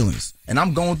my feelings. And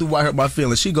I'm going through why I hurt my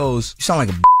feelings. She goes, you sound like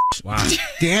a bitch. Wow.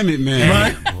 Damn it,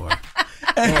 man. Right?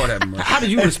 How did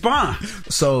you respond?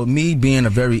 So me being a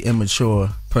very immature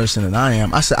person that I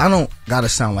am, I said, I don't got to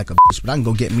sound like a bitch, but I can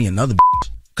go get me another bitch.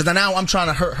 Because now I'm trying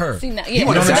to hurt her. See, now, You know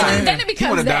what I'm saying? Then it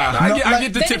becomes that. I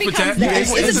get the tip for tat.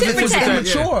 It's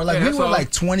immature. Like, we were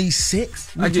like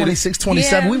 26, 26,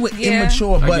 27. We were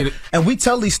immature. And we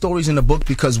tell these stories in the book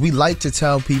because we like to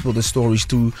tell people the stories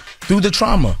through the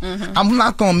trauma. I'm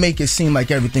not going to make it seem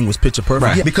like everything was picture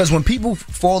perfect. Right. Because when people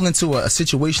fall into a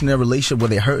situation in their relationship where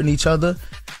they're hurting each other,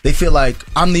 they feel like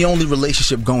I'm the only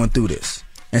relationship going through this.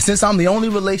 And since I'm the only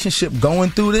relationship going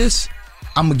through this,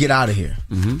 I'm gonna get out of here.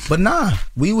 But nah,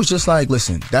 we was just like,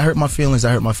 listen, that hurt my feelings.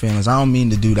 I don't mean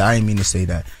to do that. I didn't mean to say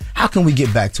that. How can we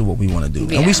get back to what we want to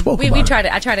do? And we spoke about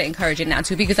it. I try to encourage it now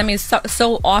too, because I mean,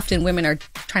 so often women are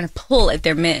trying to pull at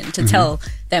their men to tell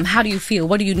them, how do you feel?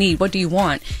 What do you need? What do you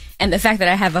want? And the fact that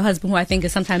I have a husband who I think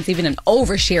is sometimes even an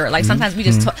oversharer. Like sometimes we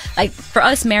just talk, like for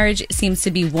us, marriage seems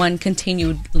to be one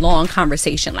continued long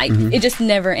conversation. Like it just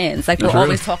never ends. Like we're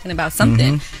always talking about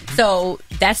something. So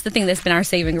that's the thing that's been our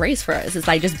saving grace for us. It's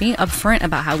like just being upfront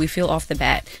about how we feel off the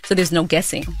bat, so there's no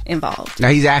guessing involved. Now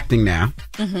he's acting now.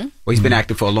 Well, he's been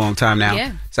acting for a long time now.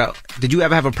 Yeah. So did you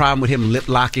ever have a problem with him lip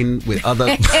locking with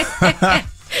other?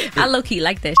 I low key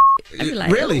like that. I be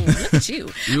like, really? Look at you.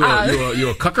 You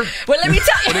a cucker? Well, let me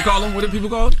tell you. What they call them? What do people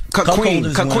call it? Cut queen.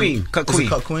 Cut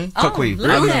queen.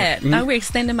 Love that. Now we're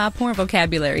extending my porn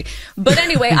vocabulary. But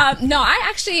anyway, no,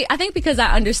 I think because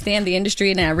I understand the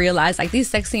industry and I realize like these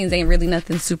sex scenes ain't really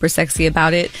nothing super sexy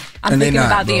about it. I'm thinking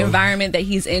about the environment that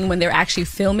he's in when they're actually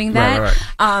filming that.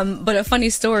 Right. But a funny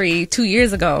story, 2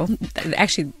 years ago,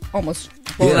 actually almost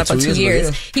rolled up on 2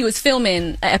 years, he was filming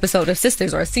an episode of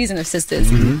Sisters, or a season of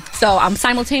Sisters. So I'm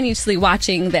simultaneously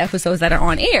watching the episodes that are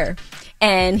on air.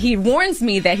 And he warns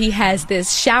me that he has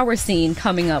this shower scene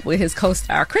coming up with his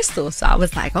co-star Crystal. So I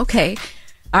was like, okay,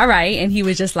 all right. And he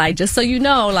was just like, just so you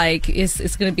know, like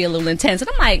it's going to be a little intense. And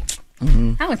I'm like,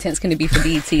 how intense can it be for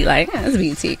BET? Like,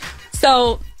 it's BET.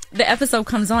 So the episode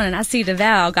comes on and I see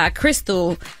DeVal got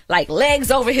Crystal like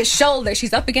legs over his shoulder.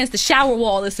 She's up against the shower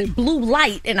wall. It's a blue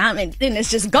light and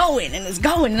it's just going and it's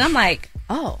going. And I'm like,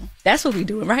 oh, that's what we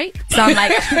doing, right? So I'm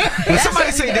like, when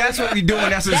somebody say that's what we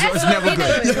doing, it's never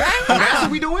good. Doing, right? That's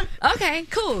what we doing? Okay,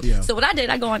 cool. Yeah. So what I did,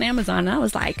 I go on Amazon and I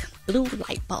was like, blue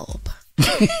light bulb.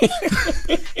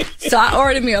 So I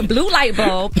ordered me a blue light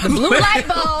bulb. The blue light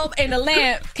bulb and the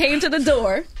lamp came to the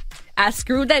door. I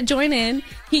screwed that joint in.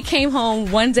 He came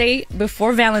home one day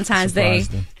before Valentine's Day.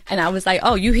 And I was like,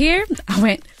 oh, you here? I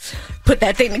went, put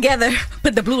that thing together,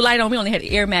 put the blue light on. We only had an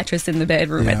air mattress in the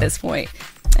bedroom at this point.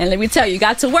 And let me tell you,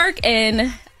 got to work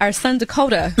and our son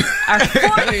Dakota, our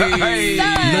fourth son,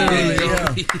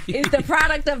 is the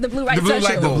product of the blue light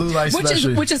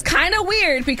special. Which is kind of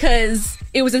weird because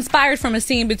it was inspired from a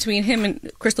scene between him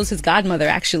and Crystal's his godmother,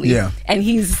 actually. Yeah. And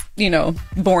he's,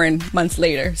 born months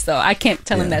later. So I can't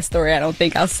tell him that story. I don't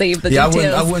think I'll save the details.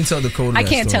 I wouldn't tell Dakota I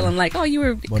can't tell him like, oh, you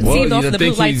were conceived off the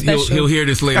blue light special. He'll hear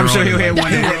this later. I'm sure he'll hear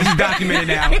one. He's documented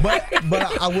now.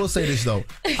 But I will say this though.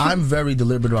 I'm very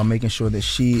deliberate about making sure that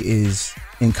she is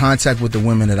in contact with the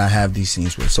women that I have these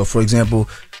scenes with. So for example,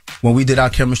 when we did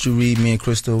our chemistry read, me and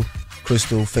Crystal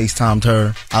Crystal, FaceTimed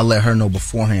her. I let her know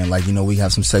beforehand, like, you know, we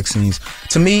have some sex scenes.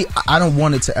 To me, I don't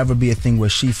want it to ever be a thing where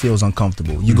she feels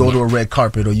uncomfortable. You go to a red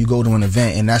carpet or you go to an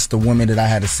event and that's the woman that I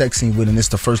had a sex scene with and it's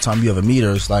the first time you ever meet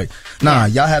her. It's like, nah,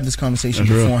 y'all have this conversation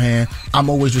beforehand. I'm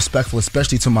always respectful,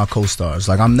 especially to my co-stars.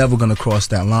 Like, I'm never going to cross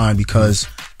that line because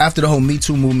after the whole Me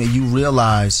Too movement, you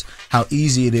realize how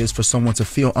easy it is for someone to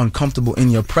feel uncomfortable in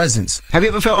your presence. Have you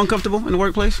ever felt uncomfortable in the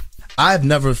workplace? I've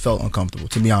never felt uncomfortable,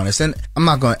 to be honest. And I'm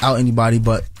not going to out anybody,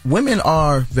 but women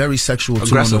are very sexual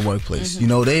too in the workplace. You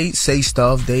know, they say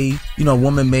stuff. They, you know,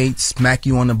 woman may smack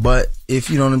you on the butt if,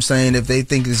 you know what I'm saying, if they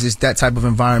think it's just that type of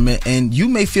environment. And you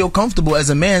may feel comfortable as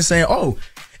a man saying, oh,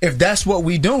 if that's what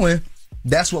we doing,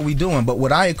 that's what we doing. But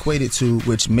what I equate it to,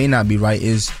 which may not be right,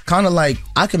 is kind of like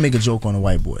I can make a joke on a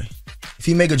white boy. If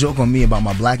he make a joke on me about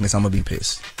my blackness, I'm going to be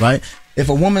pissed, right? If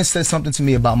a woman says something to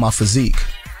me about my physique,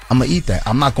 I'm gonna eat that.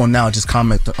 I'm not gonna now just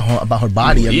comment about her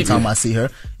body every time I see her.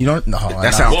 You don't. No,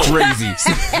 that sounds crazy.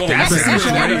 That sounds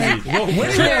crazy.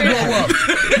 When you gonna grow up,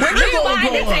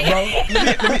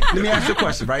 bro? Let me ask you a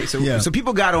question, right? So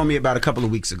people got on me about a couple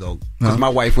of weeks ago because my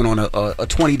wife went on a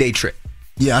 20-day trip.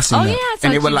 Yeah, I seen that.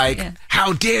 And they were like,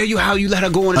 "How dare you? How you let her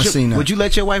go on a trip? Seen that. Would you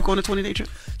let your wife go on a 20-day trip?"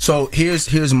 So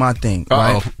here's my thing.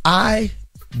 Right? I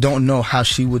don't know how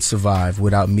she would survive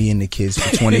without me and the kids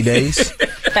for 20 days.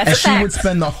 And she would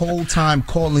spend the whole time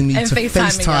calling me to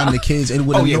FaceTime the kids. It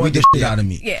would annoy the shit out of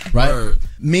me. Yeah. Right?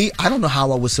 Me, I don't know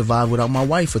how I would survive without my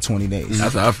wife for 20 days.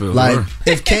 That's how I feel. Like,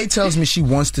 if Kay tells me she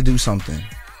wants to do something,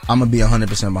 I'm going to be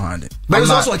 100% behind it. But it's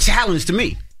also a challenge to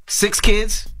me. 6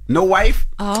 kids, no wife.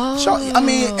 Oh. So, I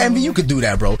mean, Envy, you could do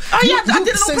that, bro. Oh, yeah, I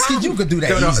did it no problem. You could do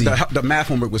that easy. The math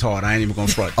homework was hard. I ain't even going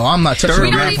to front. Oh, I'm not touching we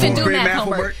don't even do math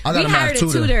homework. I got a math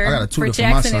tutor. I got a tutor for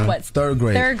Jackson my son. in what? Third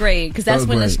grade. Third grade, because that's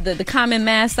when the common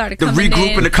math started coming in. The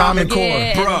regroup and the common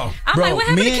core. Bro. I'm like, what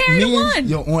happened to carry the one?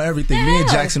 Yo, on everything. Me and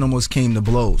Jackson almost came to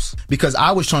blows. Because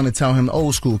I was trying to tell him the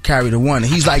old school, carry the one.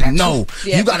 And he's like, no,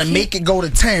 you got to make it go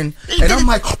to 10. And I'm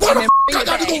like, what the f*** I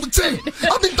got to go to 10?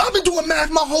 I've been doing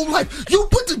math my whole life. You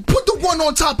put the one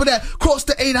on top of that, cross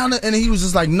the 8 on it, and he was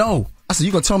just like, no. I said,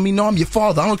 you gonna tell me no? I'm your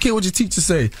father. I don't care what your teacher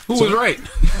say. Who was right?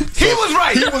 He was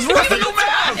right. He was right. It's new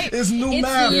math. It's new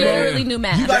math, bro. Literally new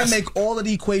math. You gotta make all of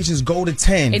the equations go to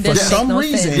 10 for some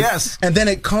reason. Yes. And then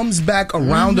it comes back a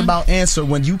roundabout answer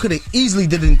when you could have easily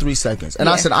did it in 3 seconds. And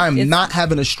I said, I am not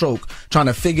having a stroke trying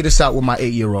to figure this out with my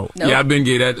 8-year-old. Nope. Yeah, I've been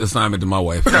giving that assignment to my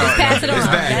wife. Pass it on. It's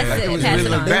bad. That's it was Pass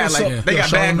really it on. bad. Like, they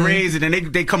got bad grades and then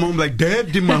they come home like,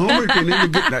 Dad did my homework and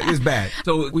then it's bad.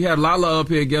 So we had Lala up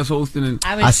here guest hosting. And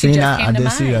I seen that. I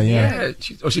did see her, yeah.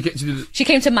 She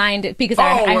came to mind because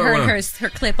I heard her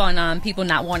clip on people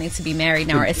not wanting to be married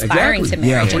now or aspiring to marry.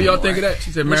 Yeah. What do y'all think of that?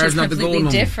 She said marriage not the goal.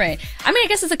 Completely different. I mean, I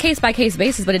guess it's a case by case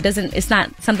basis, but it's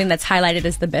not something that's highlighted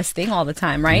as the best thing all the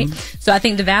time, right? So I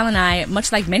think DeVal and I,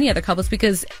 much like many other couples,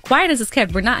 because quiet as it's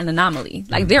kept, we're not an anomaly.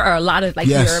 Like there are a lot of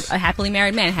you're a happily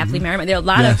married man, happily married man. There are a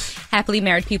lot of happily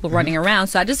married people running around.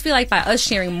 So I just feel like by us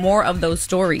sharing more of those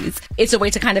stories, it's a way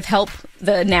to kind of help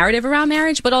the narrative around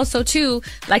marriage, but also too,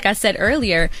 like I said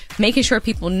earlier, making sure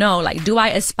people know, like, do I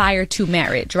aspire to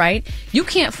marriage, right? You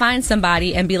can't find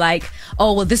somebody and be like,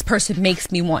 oh, well, this person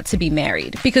makes me want to be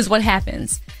married. Because what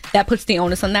happens? That puts the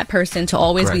onus on that person to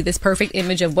always be this perfect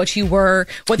image of what you were,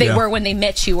 what they were when they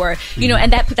met you, or, you know,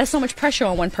 and that's so much pressure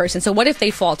on one person. So what if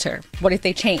they falter? What if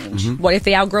they change? What if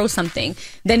they outgrow something?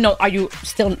 Then are you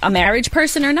still a marriage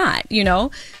person or not, you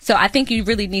know? So I think you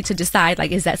really need to decide,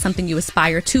 like, is that something you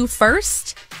aspire to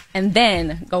first? And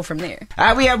then go from there. All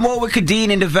right, we have more with Kadeen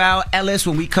and DeVal Ellis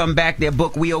when we come back. Their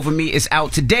book, We Over Me, is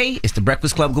out today. It's The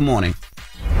Breakfast Club. Good morning.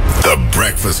 The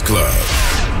Breakfast Club.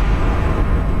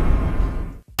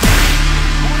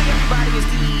 Morning, everybody.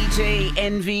 It's DJ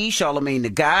Envy, Charlamagne the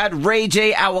God, Ray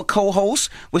J, our co-host.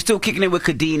 We're still kicking it with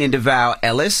Kadeen and DeVal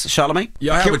Ellis. Charlamagne?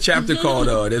 Y'all have a chapter called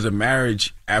There's a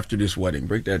Marriage After This Wedding.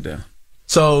 Break that down.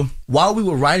 So while we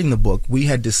were writing the book, we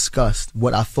had discussed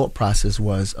what our thought process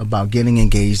was about getting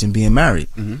engaged and being married.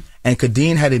 And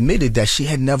Kadeen had admitted that she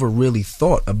had never really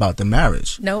thought about the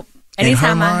marriage. Nope.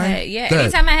 Anytime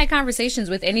I had conversations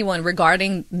with anyone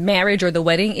regarding marriage or the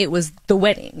wedding, it was the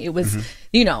wedding. It was,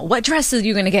 you know, what dresses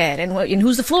you're going to get and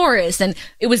who's the florist. And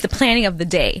it was the planning of the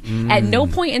day. At no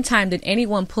point in time did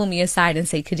anyone pull me aside and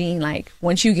say, Kadeen, like,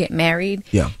 once you get married,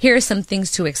 here are some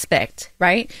things to expect,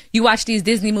 right? You watch these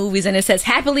Disney movies and it says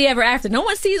happily ever after. No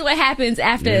one sees what happens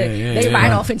after they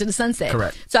ride off into the sunset.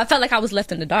 Correct. So I felt like I was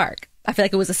left in the dark. I feel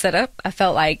like it was a setup. I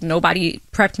felt like nobody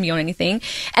prepped me on anything.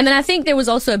 And then I think there was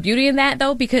also a beauty in that,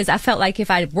 though, because I felt like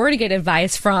if I were to get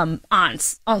advice from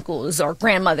aunts, uncles, or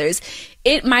grandmothers,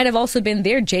 it might have also been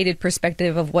their jaded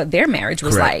perspective of what their marriage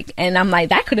was like. And I'm like,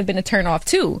 that could have been a turn off,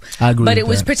 too. I agree but it with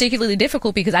was that. particularly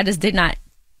difficult because I just did not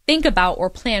think about or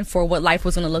plan for what life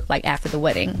was going to look like after the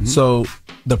wedding. So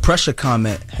the pressure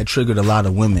comment had triggered a lot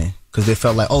of women because they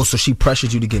felt like, oh, so she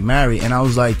pressured you to get married. And I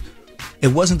was like, it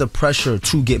wasn't the pressure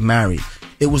to get married.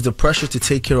 It was the pressure to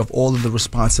take care of all of the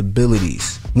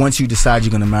responsibilities once you decide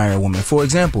you're going to marry a woman. For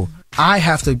example, I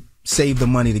have to save the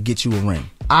money to get you a ring.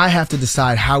 I have to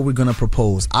decide how we're going to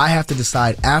propose. I have to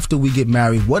decide after we get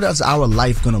married, what is our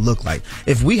life going to look like?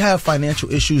 If we have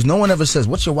financial issues, no one ever says,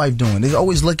 what's your wife doing? They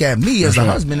always look at me as a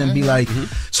husband and be like,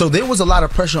 so there was a lot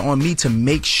of pressure on me to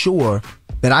make sure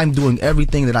that I'm doing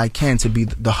everything that I can to be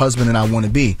the husband that I want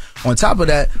to be. On top of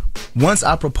that, once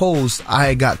I proposed,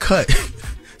 I got cut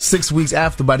 6 weeks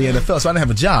after by the NFL, so I didn't have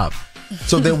a job.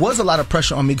 So there was a lot of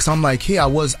pressure on me because I'm like, I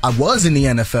was in the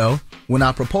NFL when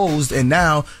I proposed, and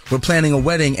now we're planning a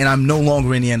wedding and I'm no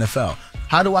longer in the NFL.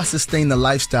 How do I sustain the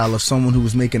lifestyle of someone who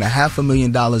was making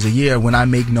 $500,000 a year when I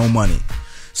make no money?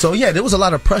 So yeah, there was a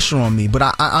lot of pressure on me, but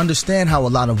I understand how a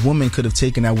lot of women could have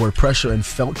taken that word pressure and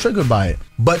felt triggered by it.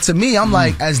 But to me, I'm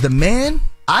like, as the man,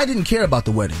 I didn't care about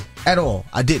the wedding at all.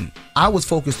 I didn't. I was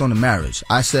focused on the marriage.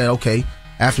 I said, okay,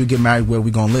 after we get married, where are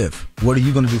we going to live? What are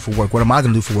you going to do for work? What am I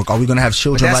going to do for work? Are we going to have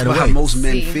children right away? That's how most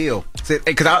men feel.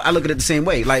 Because I look at it the same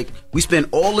way. Like, we spend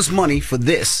all this money for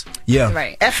this. Yeah.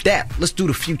 Right. F that. Let's do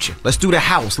the future. Let's do the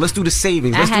house. Let's do the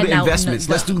savings. Let's do the investments.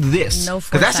 Let's do this.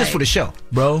 Because that's just for the show.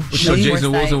 Bro.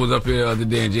 Jason Wilson was up here the other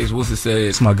day, and Jason Wilson said,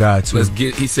 it's my guy, too.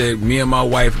 He said, me and my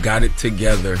wife got it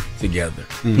together.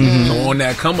 Mm-hmm. So on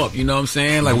that come up, you know what I'm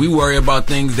saying? Like, we worry about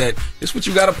things that it's what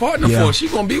you got a partner for. She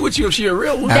going to be with you if she a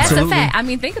real one. That's a fact. I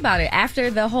mean, think about it. After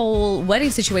the whole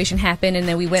wedding situation happened and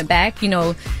then we went back, you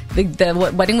know,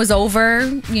 the wedding was over,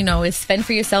 you know, it's fend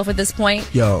for yourself at this point.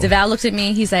 DeVal looked at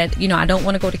me, he said, you know, I don't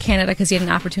want to go to Canada because he had an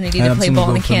opportunity to play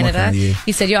ball in Canada.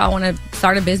 He said, I want to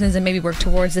start a business and maybe work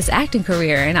towards this acting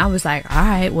career. And I was like, all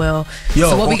right, well,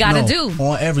 so what we got to do?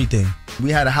 On everything.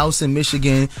 We had a house in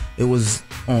Michigan. It was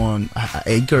on an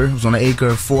acre. It was on an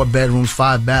acre, 4 bedrooms,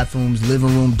 5 bathrooms, living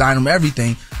room, dining room,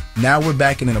 everything. Now we're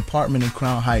back in an apartment in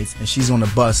Crown Heights, and she's on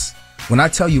the bus. When I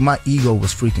tell you my ego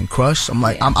was freaking crushed, I'm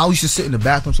like, I used to sit in the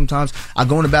bathroom sometimes. I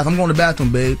go in the bathroom, I'm going to the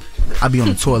bathroom, babe. I'd be on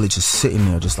the toilet just sitting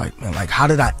there, just like, man, like, how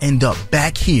did I end up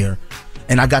back here?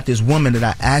 And I got this woman that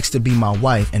I asked to be my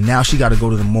wife, and now she got to go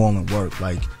to the mall and work.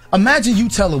 Like, imagine you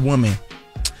tell a woman,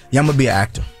 yeah, I'm going to be an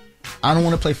actor. I don't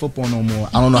want to play football no more.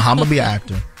 I don't know how I'm going to be an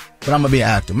actor, but I'm going to be an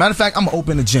actor. Matter of fact, I'm going to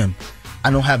open a gym. I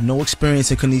don't have no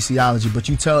experience in kinesiology, but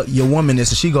you tell your woman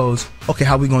this, and she goes, okay,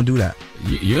 how we going to do that?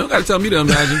 You don't got to tell me to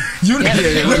imagine. We did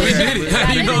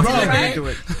it. You know,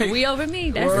 right? We over me.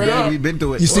 That's it. We've been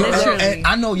through it. You see, and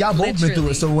I know y'all both been through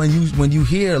it. So when you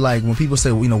hear, like, when people say,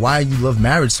 you know, why you love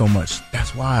marriage so much?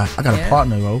 That's why. I got a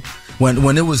partner, bro.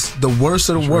 When it was the worst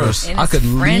of the worst, I could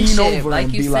lean over like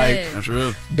and you be said. like, that's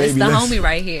real. Baby, it's the homie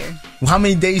right here. Well, how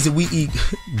many days did we eat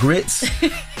grits?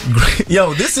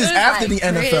 Yo, this is after the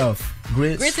NFL.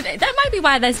 Grits and eggs. That might be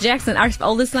why that's Jackson. Our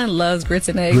oldest son loves grits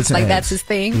and eggs. That's his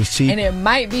thing. It was cheap. And it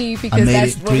might be because I made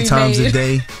that's it what 3 we times made a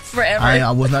day. Forever. I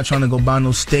was not trying to go buy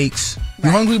no steaks. You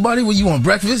hungry, buddy? What you want?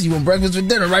 Breakfast? You want breakfast for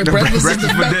dinner, right? Breakfast is the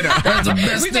best. That's the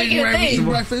best thing, right?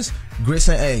 Breakfast. Grits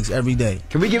and eggs every day.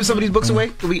 Can we give some of these books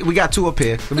away? We got 2 up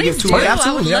here. Can we give 2 away?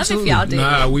 Absolutely. If y'all did.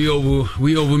 Nah, we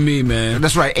over me, man.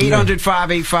 That's right.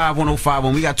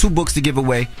 800-585-1051. We got 2 books to give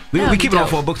away. We keep it on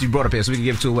 4 books you brought up here, so we can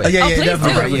give 2 away. Yeah,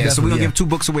 definitely. Right, so we're gonna give 2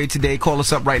 books away today. Call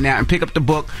us up right now and pick up the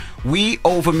book. We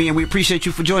over me, and we appreciate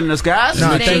you for joining us, guys.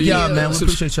 Thank y'all, man. We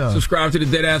appreciate y'all. Subscribe to the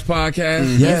Deadass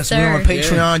Podcast. Yes, we're on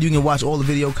Patreon. You can watch all the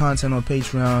video content on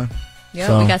Patreon.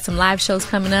 Yeah, we got some live shows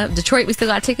coming up. Detroit, we still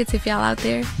got tickets if y'all out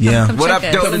there. Come what up,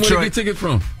 Tell them where to get tickets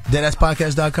from.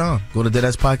 DeadAssPodcast.com. Go to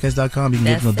DeadAssPodcast.com. You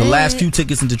can get the last few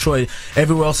tickets in Detroit.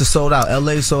 Everywhere else is sold out.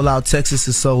 LA is sold out. Texas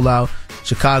is sold out.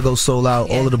 Chicago sold out.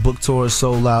 All of the book tours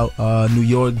sold out. New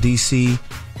York, DC,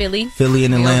 Philly,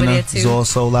 and Atlanta is all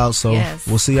sold out. So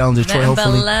we'll see y'all in Detroit.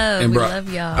 Hopefully. And bro, we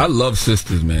love y'all. I love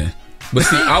Sisters, man. But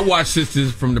see, I watch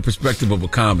Sisters from the perspective of a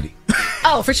comedy.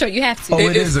 Oh, for sure, you have to. Oh,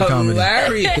 it is a comedy.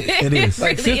 Hilarious. It is.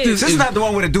 Like, Sisters is not the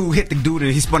one where the dude hit the dude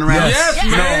and he spun around.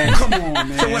 Yes. No, come on,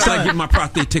 man. So when I get my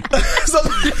prostate ticked. So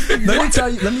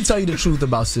let me tell you the truth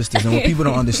about Sisters and what people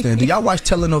don't understand. Do y'all watch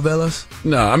telenovelas?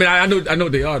 No, I mean I know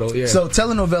they are though. Yeah. So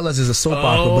telenovelas is a soap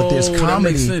opera, but there's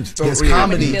comedy. There's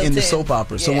comedy in the soap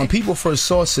opera. So when people first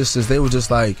saw Sisters, they were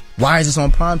just like, "Why is this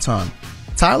on primetime?"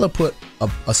 Tyler put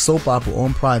a soap opera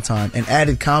on prime time and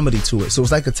added comedy to it. So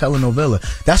it's like a telenovela.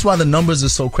 That's why the numbers are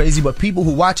so crazy, but people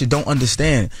who watch it don't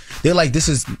understand. They're like, this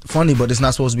is funny, but it's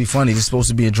not supposed to be funny. It's supposed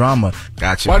to be a drama.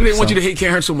 Gotcha. Why do they want you to hate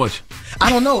Karen so much?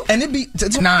 I don't know. And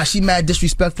she mad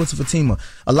disrespectful to Fatima.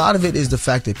 A lot of it is the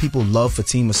fact that people love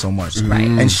Fatima so much. Right.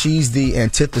 And she's the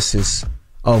antithesis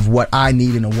of what I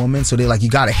need in a woman. So they're like, you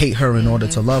gotta hate her in order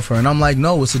to love her. And I'm like,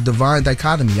 no, it's a divine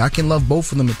dichotomy. I can love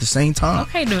both of them at the same time.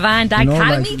 Okay, divine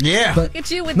dichotomy? Yeah. Look at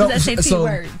you with the SAT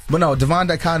words. But no, divine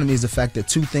dichotomy is the fact that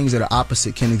two things that are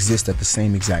opposite can exist at the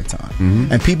same exact time.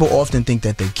 And people often think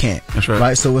that they can't. That's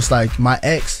right. So it's like my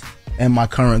ex and my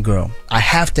current girl. I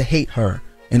have to hate her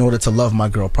in order to love my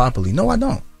girl properly. No, I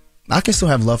don't. I can still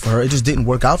have love for her. It just didn't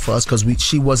work out for us because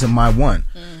she wasn't my one.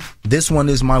 This one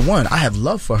is my one. I have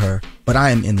love for her, but I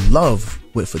am in love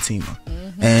with Fatima.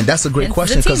 And that's a great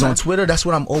question because on Twitter, that's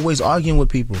what I'm always arguing with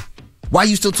people. Why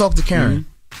you still talk to Karen?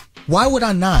 Why would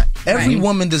I not? Every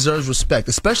woman deserves respect,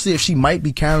 especially if she might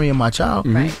be carrying my child.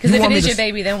 Right. Because if it is your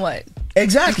baby, then what?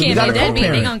 Exactly. You can't be a deadbeat.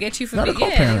 They're going to get you for being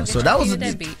co-parent. So that was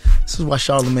this is why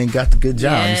Charlamagne got the good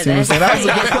job. Yeah, you see what I'm saying? That was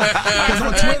a good question. Because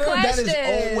on Twitter, that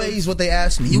is always what they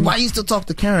ask me. Why you still talk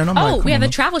to Karen? I'm like, we have a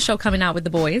travel show coming out with the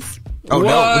boys. Oh,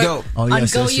 no. Oh,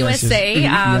 yes, on Go yes, USA.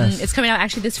 yes. It's coming out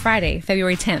actually this Friday,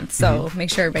 February 10th. So make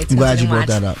sure everybody I'm glad tunes in you and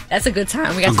brought watch. that up. That's a good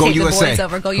time. We got to Go take USA. the boys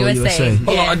over. Go USA.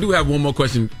 Hold on, I do have one more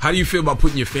question. How do you feel about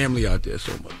putting your family out there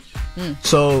so much?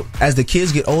 So as the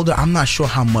kids get older, I'm not sure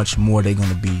how much more they're going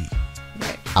to be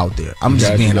out there. I'm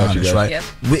just being honest, right? Yep.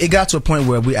 It got to a point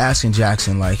where we're asking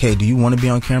Jackson, like, hey, do you want to be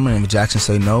on camera? And if Jackson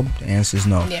say no, the answer is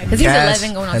no. Yeah, because he's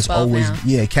 11 going on 12 now.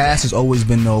 Yeah, Cass has always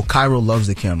been no. Cairo loves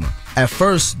the camera. At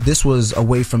first, this was a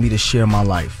way for me to share my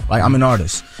life. Like, I'm an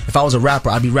artist. If I was a rapper,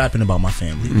 I'd be rapping about my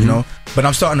family, you know? But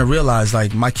I'm starting to realize,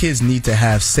 like, my kids need to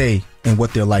have say in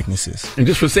what their likeness is. And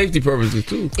just for safety purposes,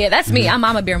 too. Yeah, that's me. I'm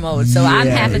mama bear mode. So I'm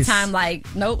half the time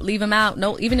like, nope, leave them out.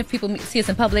 No, even if people see us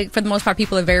in public, for the most part,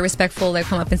 people are very respectful. They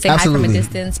come up and say hi from a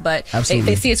distance. But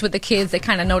they see us with the kids. They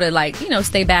kind of know to, like,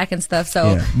 stay back and stuff.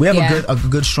 So we have a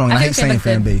good, strong, I hate saying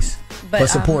fan base. But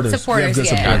supporters. We have good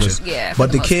supporters. Yeah,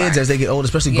 but the kids, as they get older,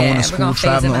 especially going to school,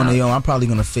 traveling on their own, I'm probably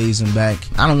going to phase them back.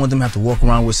 I don't want them to have to walk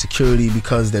around with security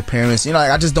because their parents,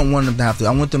 I just don't want them to have to.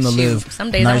 I want them to live.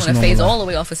 Some days I want to phase all the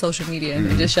way off of social media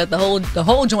and just shut the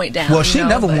whole joint down. Well, she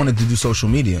never wanted to do social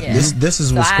media. Yeah. This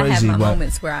is what's crazy. I have my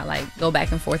moments where I like go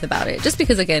back and forth about it, just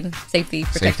because again, safety,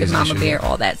 protective mama bear,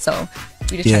 all that. So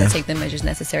we just try to take the measures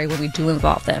necessary when we do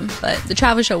involve them. But the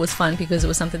travel show was fun because it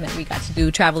was something that we got to do,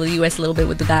 travel to the U.S. a little bit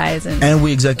with the guys, and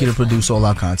we executive produce all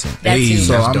our content.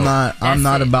 So I'm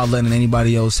not about letting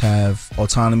anybody else have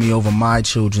autonomy over my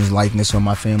children's likeness or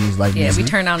my family's likeness. Yeah, we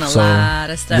turned down a lot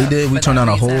of stuff. We did. We turned down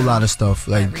a whole lot of stuff.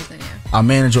 Like our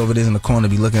manager over there in the corner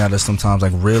be looking at us sometimes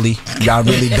like, really? Y'all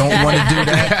really don't want to do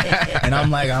that? And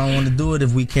I'm like, I don't want to do it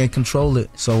if we can't control it.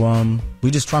 So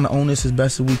we just trying to own this as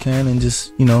best as we can and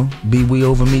just, be we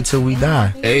over me till we die.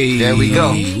 Hey, there we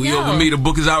go. We over me. The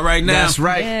book is out right now. That's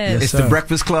right. Yes, it's sir. The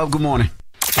Breakfast Club. Good morning.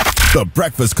 The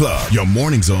Breakfast Club. Your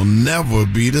mornings will never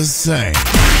be the same.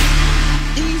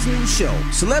 E's new show,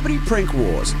 Celebrity Prank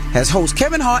Wars, has hosts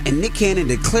Kevin Hart and Nick Cannon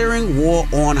declaring war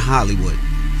on Hollywood.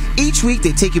 Each week,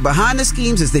 they take you behind the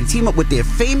schemes as they team up with their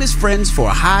famous friends for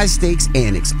high-stakes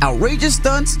antics, outrageous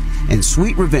stunts, and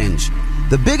sweet revenge.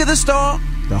 The bigger the star,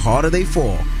 the harder they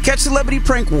fall. Catch Celebrity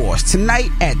Prank Wars tonight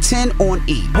at 10 on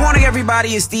E. Morning, everybody.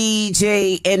 It's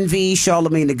DJ NV,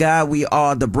 Charlamagne the Guy. We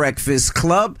are the Breakfast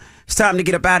Club. It's time to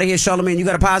get up out of here. Charlamagne, you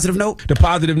got a positive note? The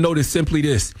positive note is simply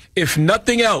this. If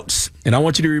nothing else, and I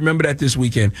want you to remember that this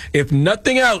weekend, if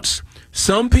nothing else,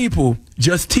 some people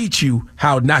just teach you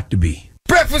how not to be.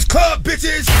 Breakfast Club,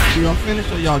 bitches! Y'all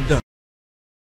finished or y'all done?